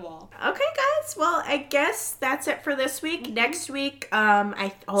can't win them all. Okay, guys. Well, I guess that's it for this week. Next week,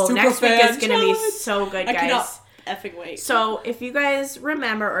 next week is going to be so good, guys. I cannot effing wait. So if you guys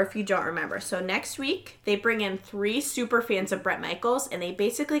remember, or if you don't remember, so next week they bring in 3 super fans of Bret Michaels, and they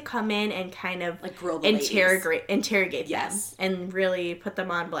basically come in and kind of like grill the interrogate them and really put them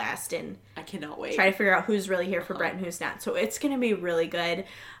on blast, and I cannot wait. Try to figure out who's really here for Bret and who's not. So it's going to be really good.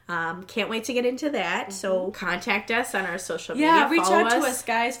 Can't wait to get into that. So contact us on our social media. Yeah, reach out to us,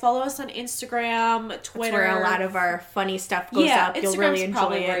 guys. Follow us on Instagram, Twitter. That's where a lot of our funny stuff goes up. You'll really enjoy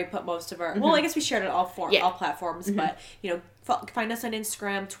probably it. where we put most of our. Well, I guess we shared it all platforms, but find us on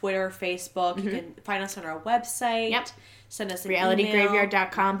Instagram, Twitter, Facebook. You can find us on our website. Yep. Send us an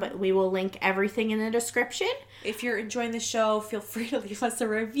realitygraveyard.com, but we will link everything in the description. If you're enjoying the show, feel free to leave us a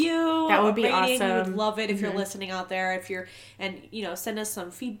review. That would be awesome. We would love it if you're listening out there. Send us some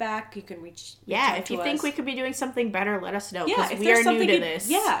feedback. You can reach if you think we could be doing something better, let us know. Yeah, if we are new to this.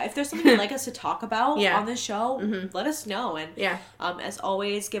 Yeah, if there's something you'd like us to talk about on the show, let us know. And as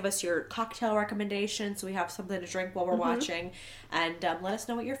always, give us your cocktail recommendations so we have something to drink while we're watching. And let us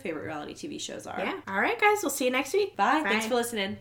know what your favorite reality TV shows are. Yeah. All right, guys. We'll see you next week. Bye. Thanks for listening.